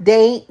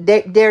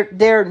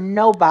 They're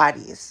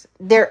nobodies.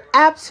 They're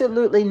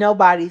absolutely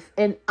nobodies.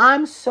 And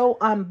I'm so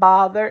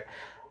unbothered.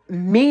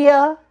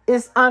 Mia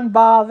is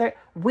unbothered.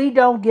 We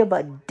don't give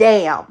a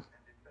damn.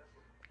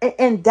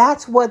 And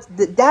that's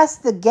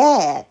the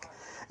gag.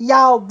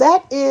 Y'all,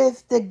 that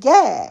is the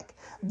gag.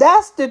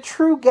 That's the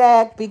true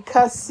gag,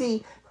 because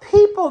see,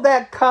 people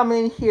that come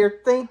in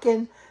here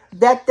thinking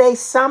that they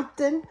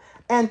something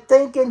and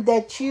thinking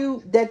that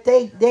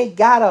they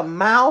got a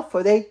mouth,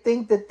 or they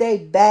think that they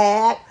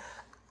bad.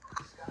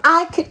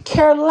 I could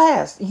care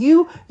less.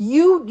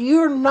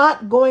 You're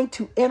not going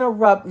to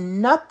interrupt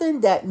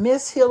nothing that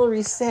Miss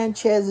Hillary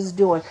Sanchez is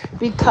doing,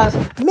 because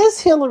Miss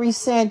Hillary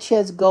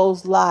Sanchez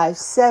goes live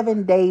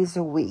 7 days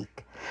a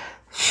week.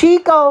 She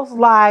goes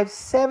live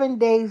 7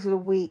 days a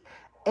week,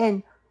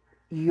 and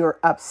you're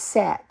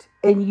upset,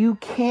 and you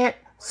can't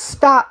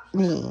stop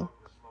me.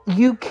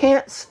 You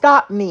can't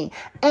stop me.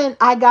 And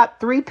I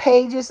got 3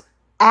 pages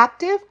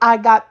active. I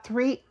got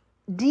 3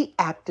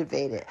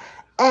 deactivate it.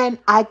 And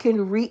I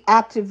can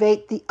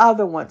reactivate the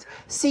other ones.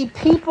 See,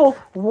 people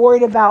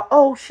worried about,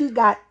 oh, she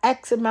got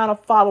X amount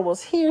of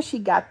followers here. She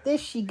got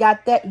this, she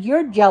got that.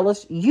 You're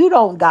jealous. You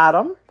don't got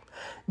them.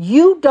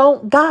 You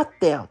don't got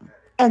them.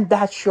 And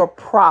that's your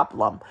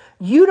problem.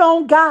 You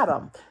don't got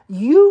them.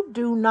 You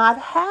do not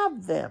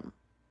have them.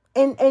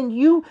 And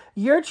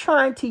you're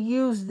trying to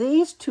use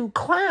these two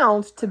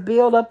clowns to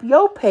build up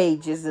your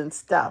pages and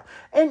stuff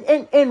and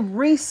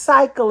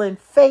recycling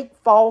fake,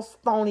 false,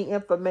 phony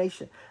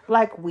information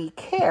like we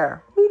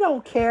care. We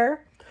don't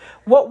care.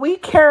 What we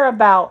care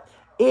about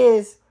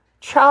is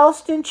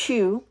Charleston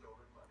Chew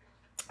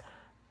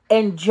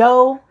and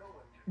Joe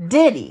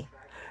Diddy.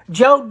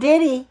 Joe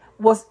Diddy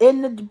was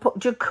in the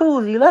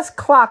jacuzzi. Let's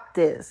clock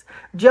this.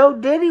 Joe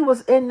Diddy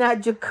was in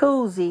that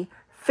jacuzzi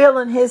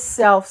feeling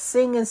himself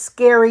singing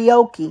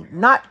karaoke,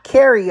 not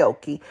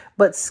karaoke,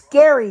 but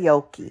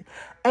karaoke.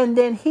 And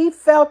then he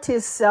felt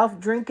himself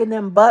drinking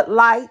them Bud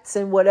Lights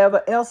and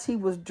whatever else he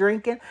was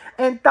drinking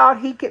and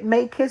thought he could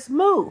make his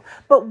move.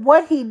 But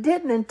what he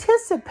didn't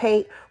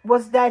anticipate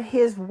was that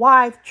his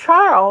wife,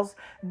 Charles,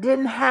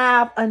 didn't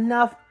have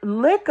enough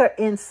liquor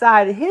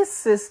inside of his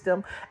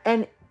system.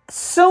 And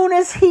soon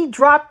as he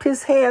dropped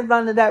his hands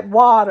under that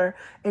water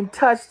and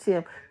touched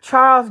him,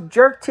 Charles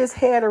jerked his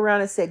head around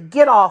and said,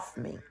 "Get off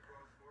me."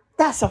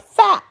 That's a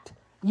fact.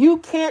 You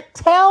can't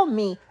tell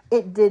me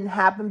it didn't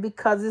happen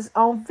because it's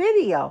on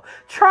video.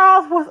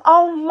 Charles was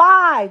on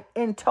live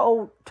and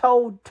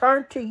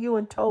turned to you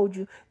and told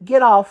you,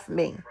 "Get off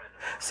me."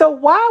 So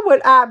why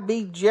would I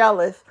be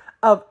jealous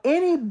of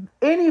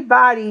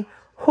anybody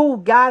who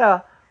got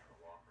a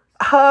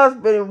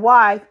husband and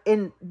wife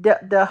and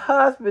the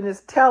husband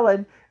is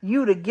telling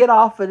you to get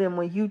off of them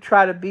when you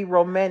try to be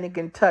romantic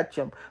and touch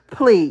them?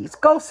 Please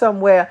go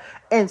somewhere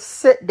and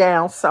sit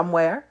down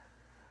somewhere.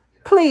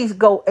 Please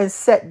go and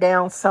sit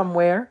down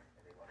somewhere.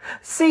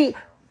 See,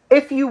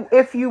 if you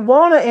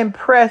want to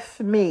impress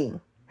me,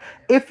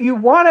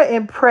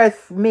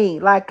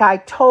 like I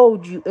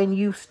told you, and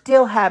you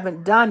still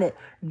haven't done it,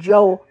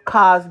 Joe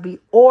Cosby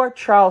or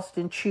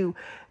Charleston Chew,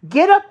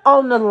 get up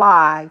on the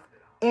live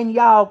and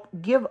y'all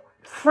give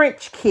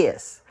French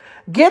kiss.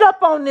 Get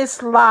up on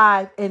this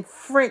live and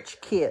French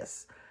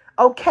kiss.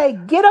 Okay,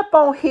 get up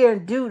on here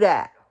and do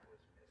that.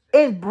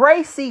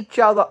 Embrace each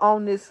other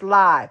on this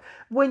live.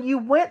 When you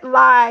went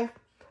live,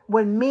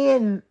 when me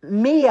and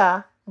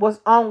Mia was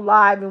on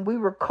live and we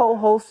were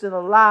co-hosting a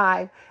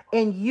live,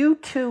 and you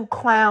two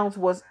clowns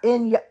was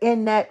in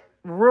that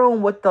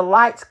room with the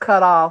lights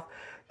cut off,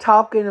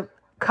 talking,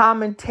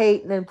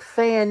 commentating and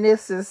saying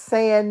this and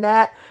saying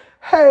that,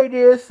 hey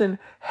this and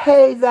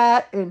hey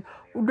that and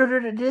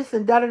this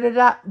and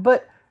da-da-da-da,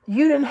 but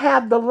you didn't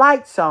have the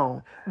lights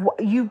on.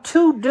 You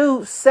two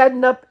dudes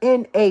setting up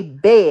in a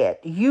bed.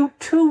 You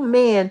two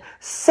men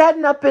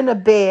setting up in a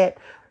bed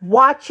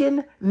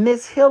watching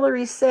Miss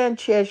Hillary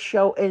Sanchez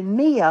show and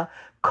Mia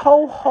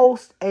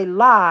co-host a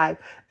live,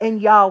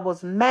 and y'all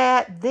was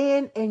mad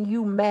then and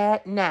you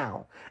mad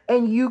now.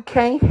 And you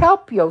can't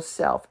help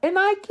yourself. And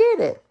I get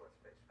it.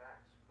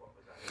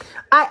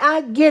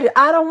 I get it.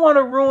 I don't want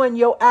to ruin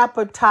your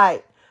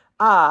appetite.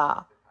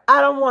 I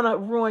don't want to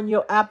ruin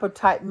your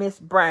appetite, Miss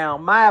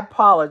Brown. My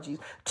apologies.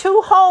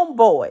 Two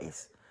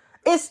homeboys.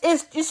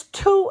 It's just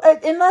two,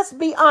 and let's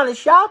be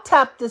honest, y'all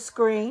tap the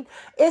screen.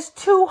 It's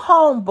two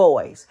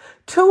homeboys.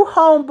 Two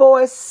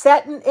homeboys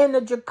sitting in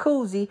the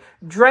jacuzzi,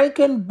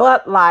 drinking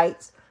Bud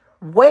Lights,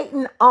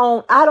 waiting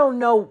on, I don't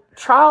know,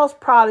 Charles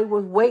probably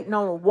was waiting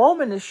on a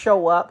woman to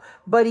show up,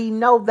 but he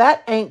know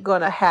that ain't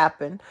gonna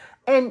happen.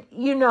 And,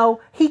 you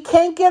know, he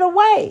can't get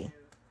away.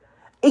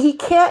 He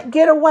can't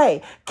get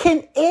away.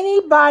 Can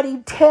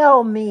anybody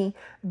tell me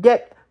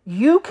that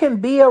you can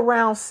be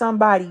around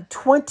somebody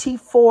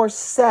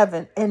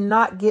 24/7 and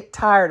not get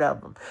tired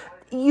of them?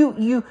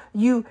 You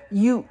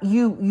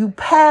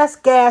pass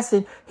gas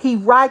and he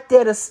right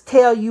there to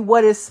tell you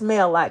what it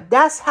smell like.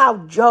 That's how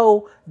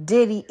Joe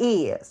Diddy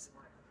is.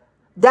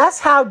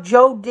 That's how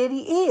Joe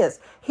Diddy is.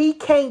 He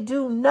can't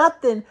do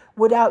nothing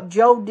without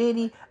Joe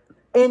Diddy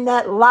in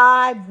that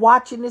live,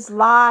 watching this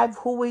live,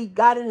 who he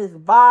got in his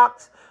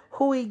box,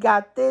 who he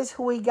got this,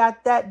 who he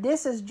got that.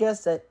 This is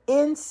just an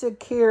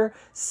insecure,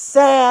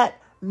 sad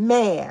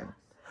man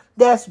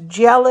that's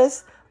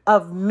jealous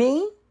of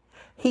me.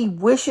 He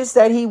wishes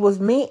that he was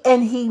me,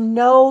 and he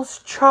knows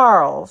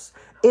Charles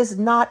is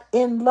not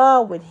in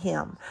love with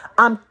him.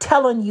 I'm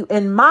telling you,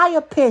 in my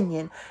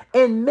opinion,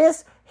 in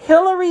Miss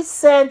Hillary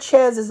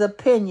Sanchez's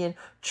opinion,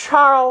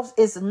 Charles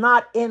is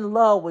not in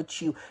love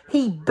with you.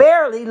 He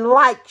barely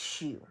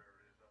likes you.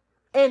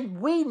 And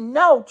we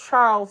know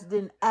Charles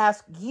didn't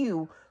ask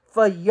you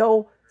for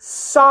your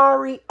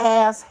sorry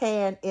ass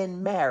hand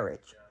in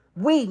marriage.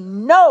 We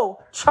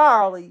know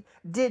Charlie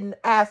didn't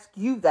ask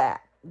you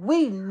that.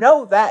 We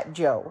know that,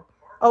 Joe.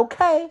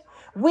 Okay?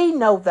 We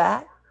know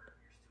that.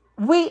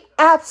 We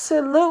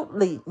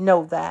absolutely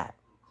know that.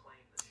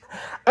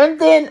 And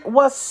then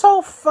what's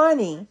so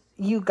funny,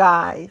 you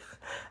guys,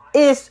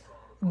 is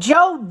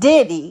Joe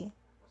Diddy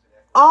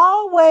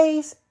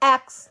always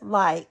acts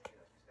like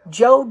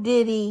Joe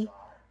Diddy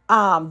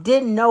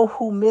didn't know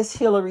who Miss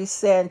Hillary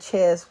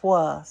Sanchez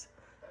was.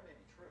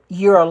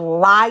 You're a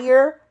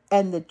liar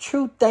and the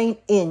truth ain't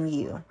in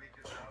you.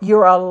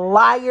 You're a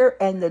liar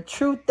and the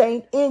truth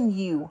ain't in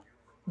you,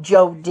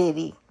 Joe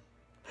Diddy.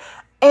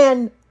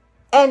 And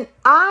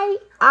I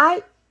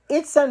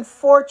it's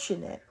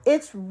unfortunate.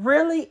 It's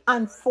really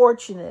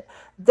unfortunate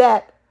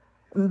that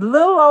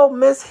little old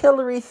Miss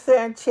Hillary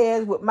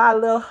Sanchez with my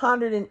little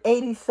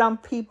 180 some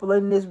people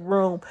in this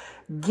room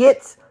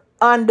gets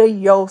under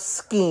your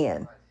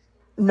skin.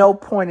 No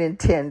point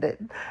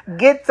intended.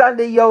 Gets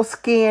under your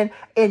skin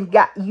and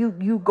got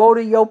you go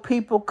to your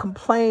people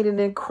complaining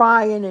and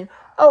crying and,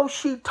 oh,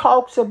 she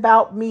talks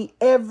about me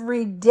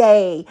every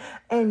day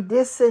and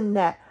this and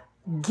that.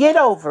 Get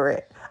over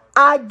it.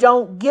 I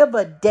don't give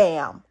a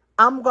damn.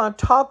 I'm going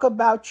to talk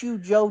about you,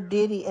 Joe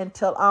Diddy,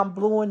 until I'm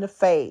blue in the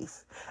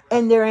face.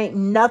 And there ain't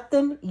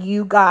nothing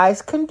you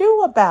guys can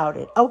do about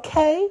it,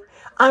 okay?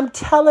 I'm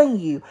telling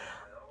you.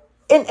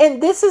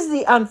 And this is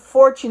the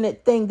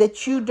unfortunate thing,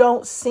 that you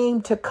don't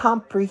seem to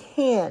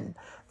comprehend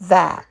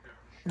that.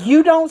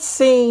 You don't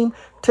seem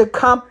to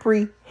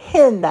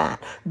comprehend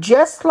that.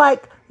 Just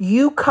like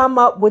you come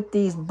up with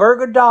these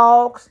burger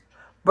dogs,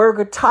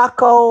 burger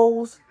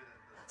tacos,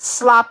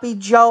 sloppy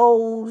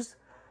joes,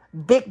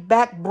 big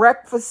back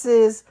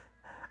breakfasts.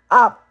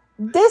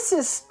 This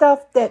is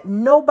stuff that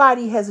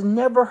nobody has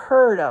never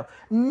heard of.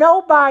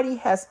 Nobody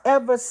has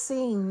ever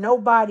seen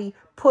nobody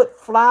put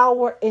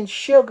flour and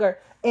sugar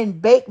in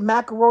baked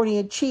macaroni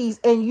and cheese,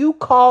 and you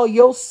call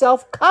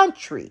yourself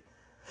country.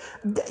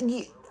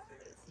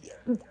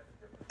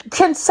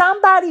 Can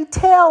somebody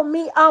tell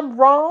me I'm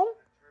wrong?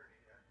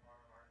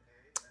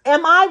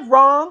 Am I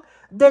wrong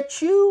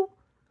that you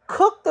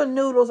cook the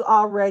noodles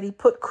already,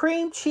 put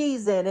cream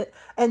cheese in it,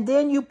 and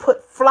then you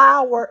put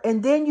flour,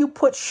 and then you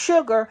put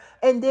sugar,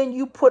 and then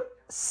you put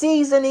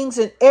seasonings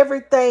and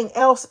everything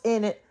else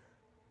in it?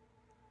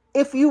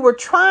 If you were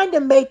trying to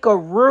make a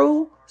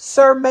roux,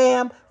 sir,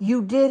 ma'am,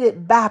 you did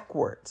it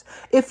backwards.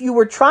 If you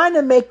were trying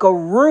to make a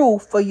roux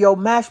for your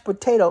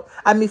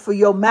for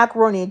your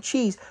macaroni and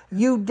cheese,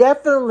 you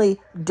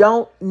definitely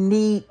don't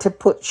need to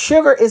put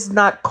sugar. Is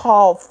not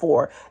called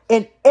for.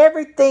 And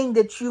everything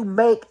that you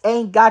make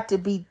ain't got to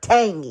be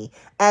tangy,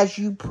 as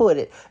you put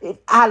it.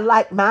 I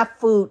like my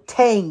food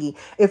tangy.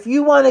 If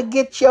you want to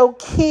get your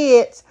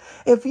kids,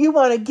 to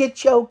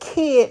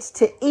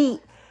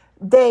eat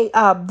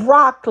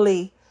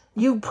broccoli,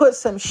 you put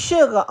some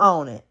sugar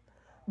on it.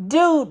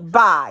 Dude,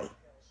 bye.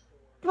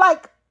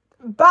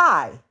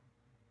 Bye.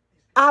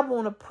 I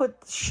want to put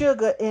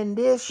sugar in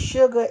this,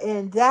 sugar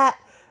in that,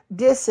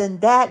 this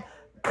and that,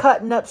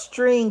 cutting up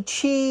string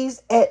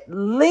cheese. At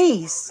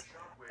least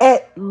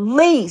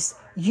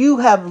you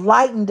have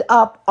lightened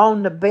up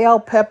on the bell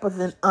peppers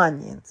and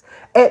onions.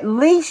 At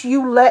least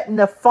you letting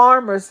the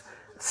farmers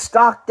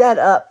stock that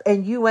up,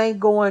 and you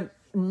ain't going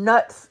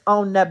nuts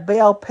on the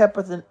bell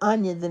peppers and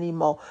onions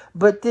anymore.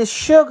 But this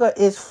sugar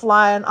is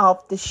flying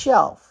off the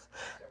shelf.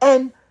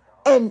 And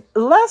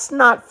let's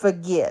not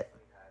forget,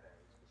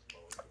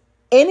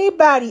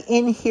 anybody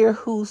in here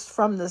who's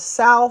from the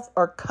South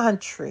or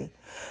country,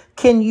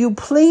 can you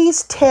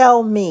please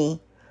tell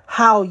me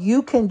how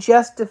you can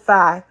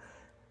justify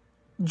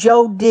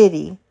Joe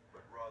Diddy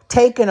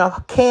taking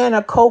a can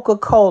of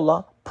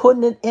Coca-Cola,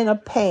 putting it in a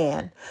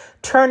pan,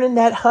 turning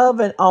that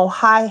oven on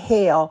high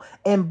hell,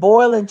 and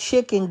boiling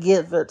chicken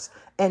gizzards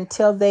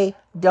until they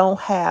don't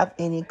have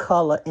any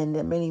color in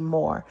them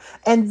anymore,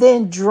 and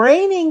then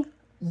draining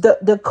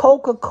the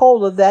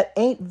Coca-Cola that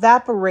ain't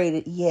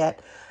evaporated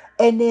yet,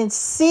 and then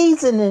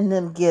seasoning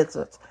them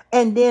gizzards,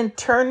 and then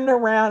turning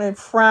around and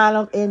frying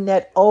them in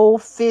that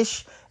old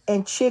fish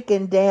and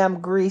chicken damn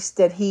grease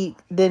that he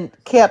then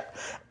kept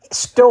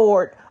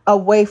stored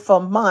away for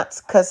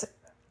months, because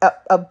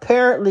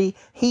apparently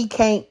he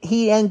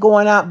ain't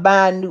going out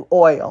buying new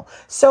oil.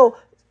 So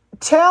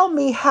tell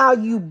me how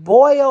you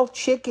boil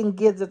chicken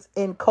gizzards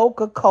in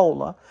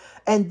Coca-Cola,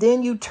 and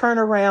then you turn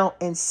around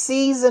and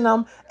season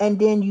them, and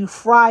then you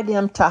fry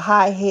them to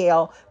high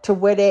hell to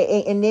where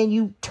and then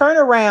you turn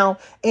around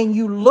and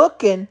you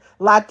looking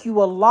like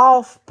you a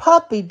lost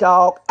puppy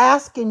dog,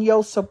 asking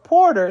your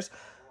supporters,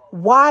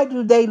 why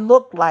do they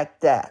look like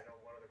that?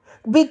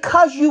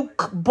 Because you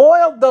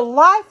boiled the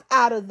life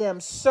out of them,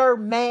 sir,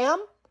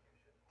 ma'am.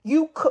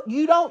 You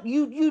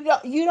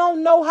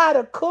don't know how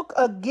to cook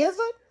a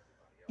gizzard.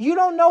 You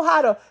don't know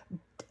how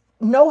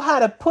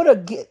to put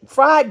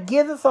fried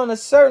gizzards on a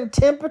certain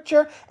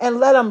temperature and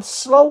let them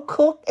slow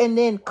cook, and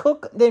then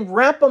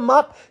ramp them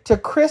up to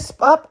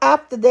crisp up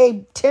after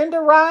they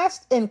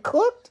tenderized and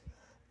cooked.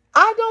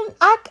 I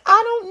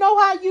don't know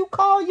how you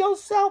call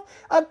yourself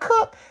a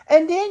cook,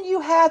 and then you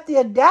have the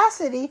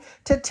audacity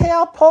to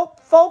tell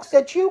folks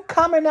that you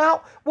coming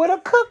out with a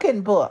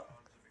cooking book.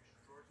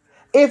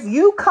 If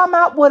you come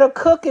out with a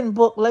cooking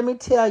book, let me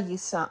tell you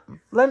something.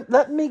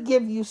 Let me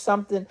give you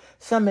some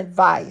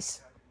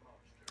advice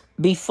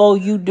before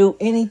you do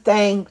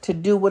anything to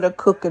do with a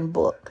cooking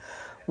book.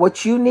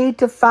 What you need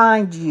to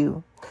find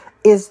you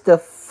is the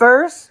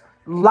first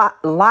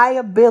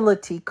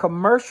liability,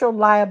 commercial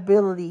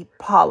liability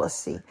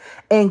policy,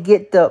 and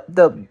get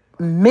the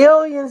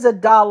millions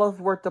of dollars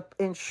worth of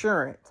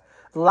insurance,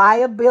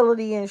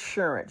 liability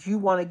insurance. You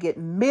want to get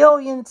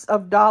millions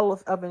of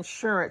dollars of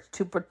insurance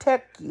to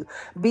protect you,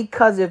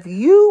 because if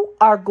you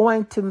are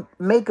going to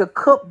make a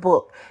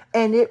cookbook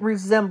and it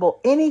resemble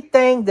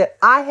anything that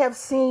I have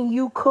seen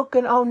you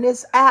cooking on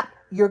this app,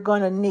 you're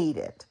going to need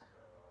it.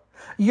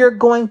 You're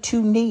going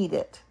to need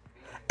it.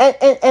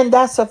 And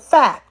that's a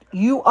fact.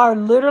 You are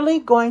literally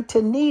going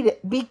to need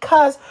it,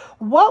 because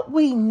what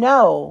we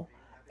know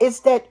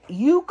is that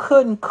you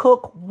couldn't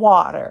cook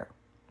water.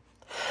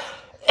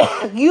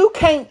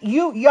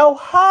 Your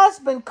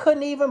husband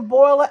couldn't even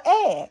boil an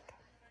egg.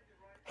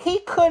 He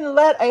couldn't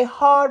let a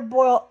hard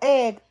boiled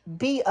egg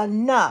be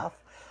enough.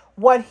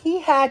 What he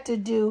had to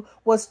do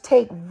was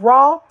take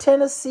raw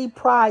Tennessee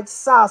Pride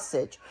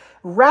sausage,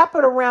 wrap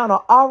it around an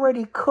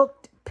already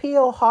cooked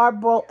peel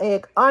hard-boiled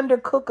egg,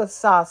 undercook a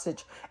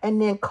sausage,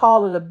 and then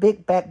call it a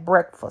big back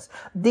breakfast.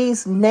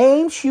 These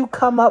names you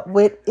come up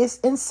with is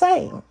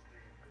insane.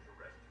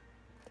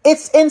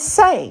 It's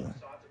insane.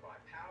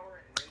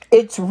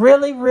 It's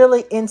really,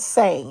 really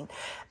insane.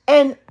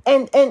 And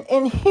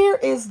here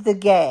is the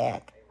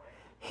gag.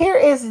 Here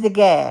is the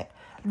gag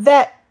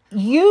that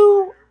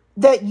you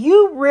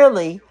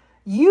really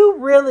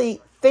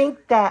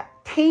think that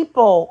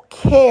people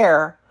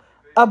care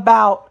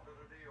about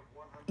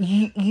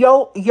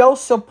your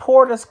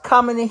supporters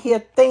coming in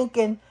here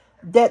thinking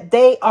that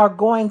they are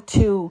going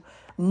to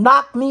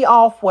knock me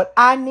off what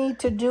I need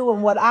to do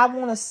and what I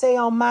want to say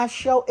on my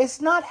show. It's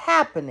not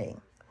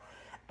happening.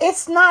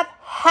 It's not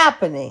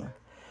happening.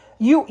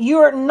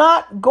 You're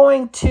not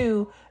going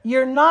to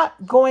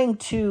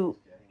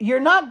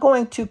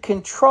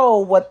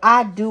control what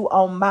I do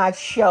on my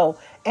show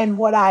and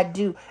what I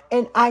do.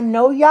 And I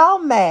know y'all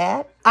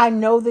mad. I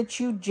know that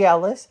you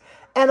jealous.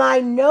 And I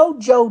know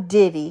Joe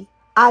Diddy,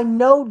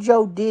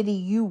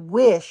 you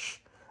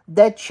wish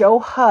that your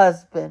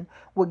husband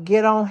would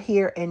get on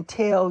here and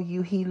tell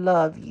you he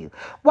love you.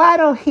 Why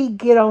don't he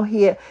get on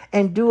here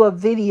and do a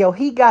video?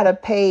 He got a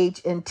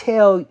page and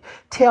tell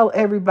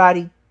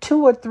everybody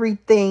 2 or 3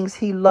 things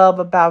he love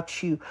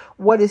about you.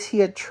 What is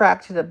he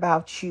attracted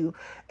about you?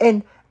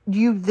 And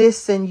you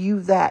this and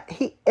you that.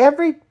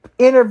 Every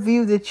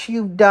interview that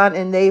you've done,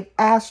 and they've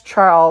asked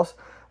Charles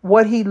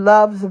what he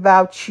loves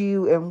about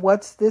you and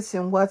what's this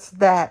and what's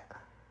that.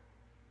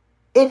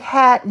 It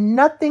had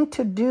nothing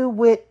to do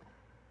with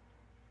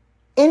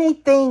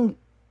anything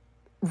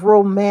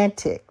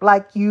romantic.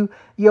 Like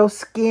your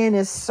skin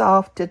is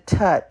soft to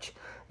touch.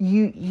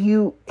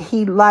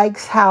 He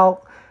likes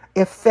how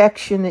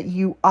affectionate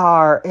you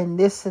are and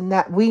this and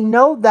that. We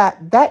know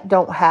that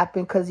don't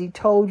happen because he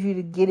told you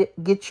to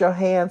get your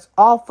hands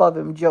off of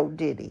him, Joe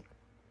Diddy.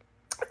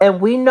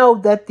 And we know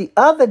that the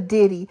other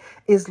Diddy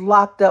is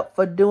locked up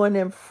for doing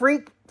them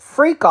freak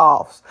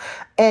offs.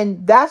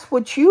 And that's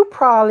what you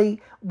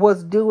probably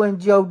was doing,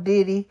 Joe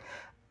Diddy,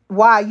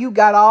 while you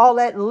got all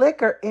that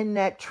liquor in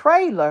that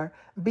trailer,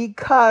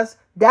 because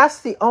that's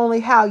the only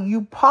how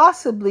you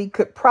possibly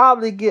could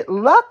probably get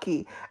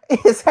lucky,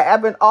 is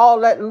having all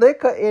that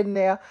liquor in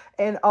there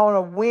and on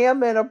a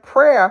whim and a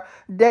prayer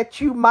that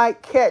you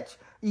might catch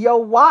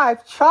your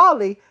wife,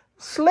 Charlie,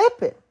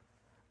 slipping.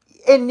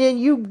 And then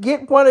you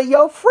get one of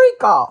your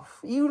freak off.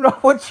 You know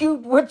what you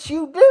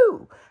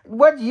do.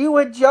 What you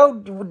and Joe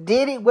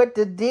Diddy, what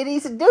the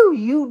Diddies do.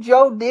 You,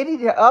 Joe Diddy,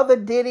 the other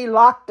Diddy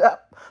locked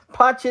up,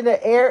 punching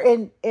the air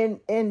in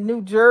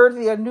New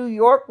Jersey or New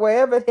York,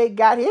 wherever they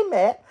got him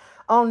at,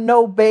 on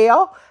no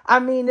bail. I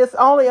mean, it's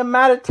only a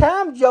matter of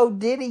time, Joe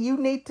Diddy. You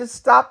need to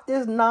stop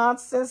this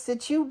nonsense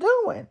that you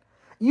doing.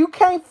 You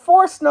can't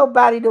force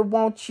nobody to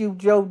want you,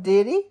 Joe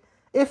Diddy.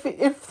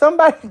 If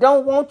somebody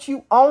don't want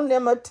you on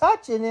them or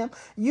touching them,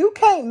 you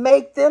can't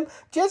make them.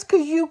 Just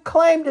because you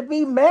claim to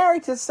be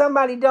married to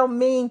somebody don't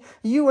mean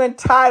you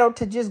entitled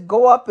to just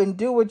go up and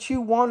do what you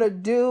want to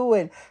do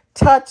and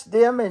touch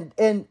them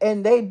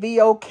and they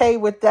be okay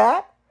with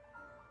that.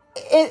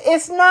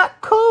 It's not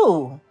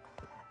cool.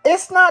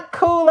 It's not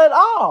cool at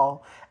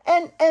all.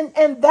 And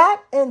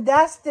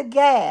that's the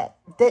gag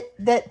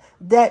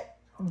that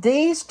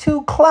these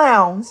 2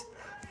 clowns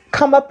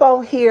come up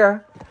on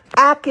here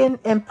acting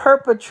and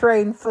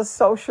perpetrating for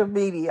social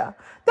media.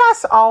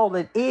 That's all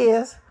it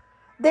is.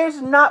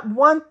 There's not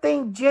one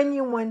thing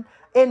genuine,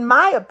 in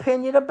my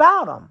opinion,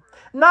 about them.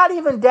 Not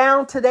even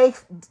down to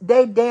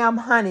they damn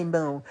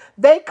honeymoon.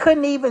 They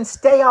couldn't even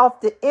stay off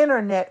the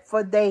internet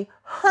for their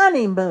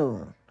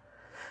honeymoon.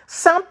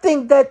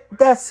 Something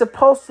that's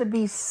supposed to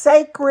be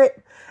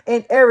sacred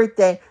and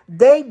everything.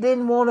 They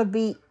didn't want to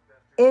be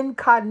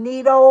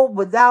incognito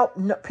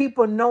without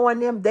people knowing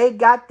them. They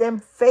got them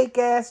fake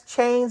ass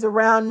chains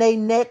around their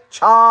neck,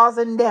 Charles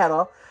and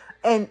Netta,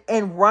 and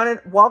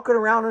walking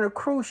around on a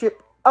cruise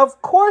ship.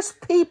 Of course,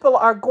 people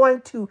are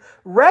going to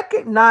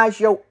recognize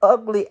your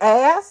ugly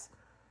ass.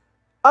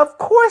 Of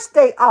course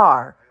they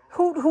are.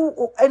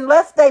 Who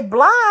unless they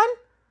blind.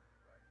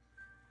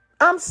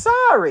 I'm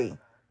sorry.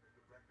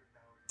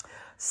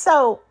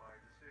 So,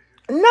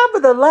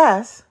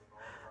 nevertheless,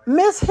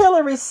 Miss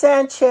Hillary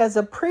Sanchez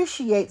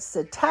appreciates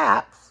the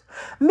taps.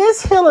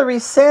 Miss Hillary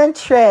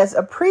Sanchez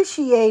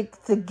appreciates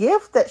the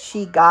gift that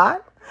she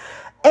got.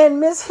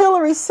 And Miss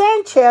Hillary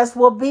Sanchez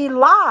will be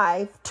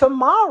live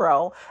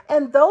tomorrow.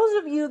 And those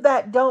of you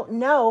that don't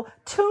know,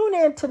 tune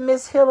in to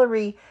Miss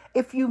Hillary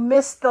if you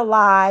missed the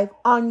live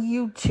on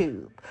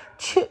YouTube.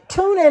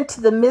 Tune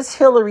into the Miss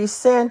Hillary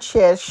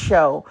Sanchez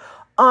show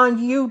on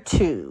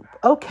YouTube.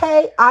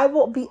 Okay? I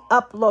will be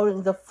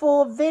uploading the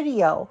full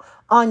video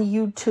on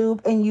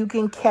YouTube and you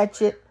can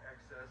catch it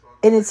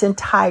in its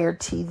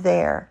entirety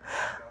there.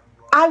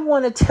 I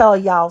want to tell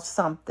y'all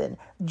something.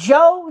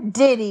 Joe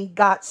Diddy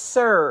got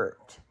served.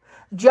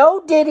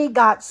 Joe Diddy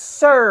got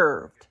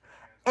served.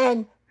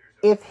 And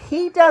if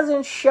he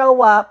doesn't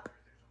show up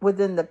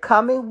within the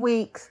coming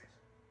weeks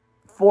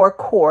for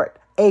court,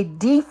 a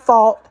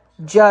default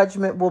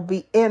judgment will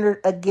be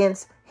entered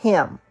against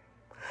him.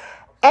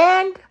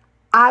 And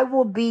I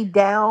will be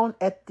down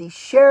at the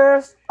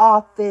sheriff's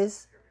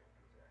office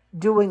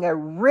doing a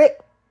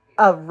writ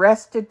of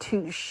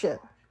restitution,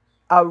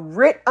 a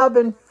writ of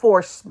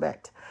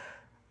enforcement.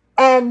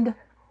 And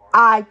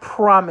I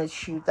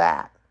promise you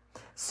that.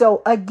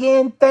 So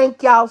again,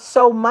 thank y'all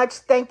so much.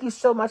 Thank you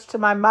so much to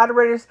my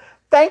moderators.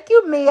 Thank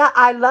you, Mia.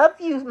 I love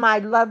you, my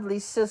lovely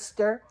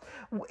sister.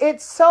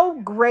 It's so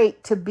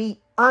great to be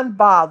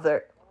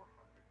unbothered.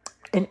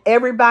 And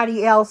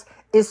everybody else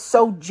is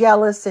so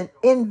jealous and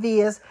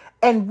envious.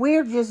 And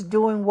we're just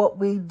doing what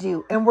we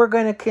do. And we're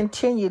going to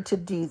continue to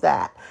do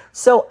that.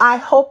 So I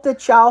hope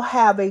that y'all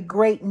have a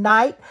great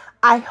night.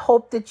 I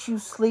hope that you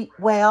sleep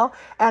well.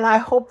 And I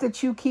hope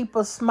that you keep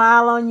a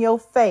smile on your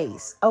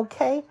face.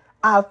 Okay?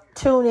 I'll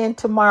tune in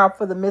tomorrow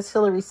for the Miss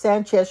Hillary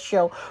Sanchez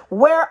show,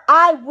 where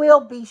I will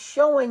be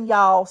showing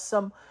y'all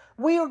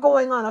we are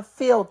going on a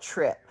field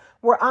trip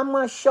where I'm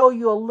going to show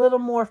you a little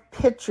more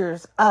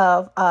pictures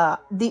of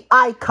the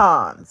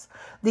icons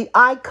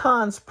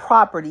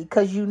property,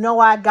 because you know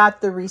I got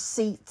the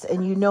receipts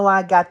and you know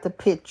I got the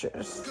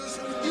pictures.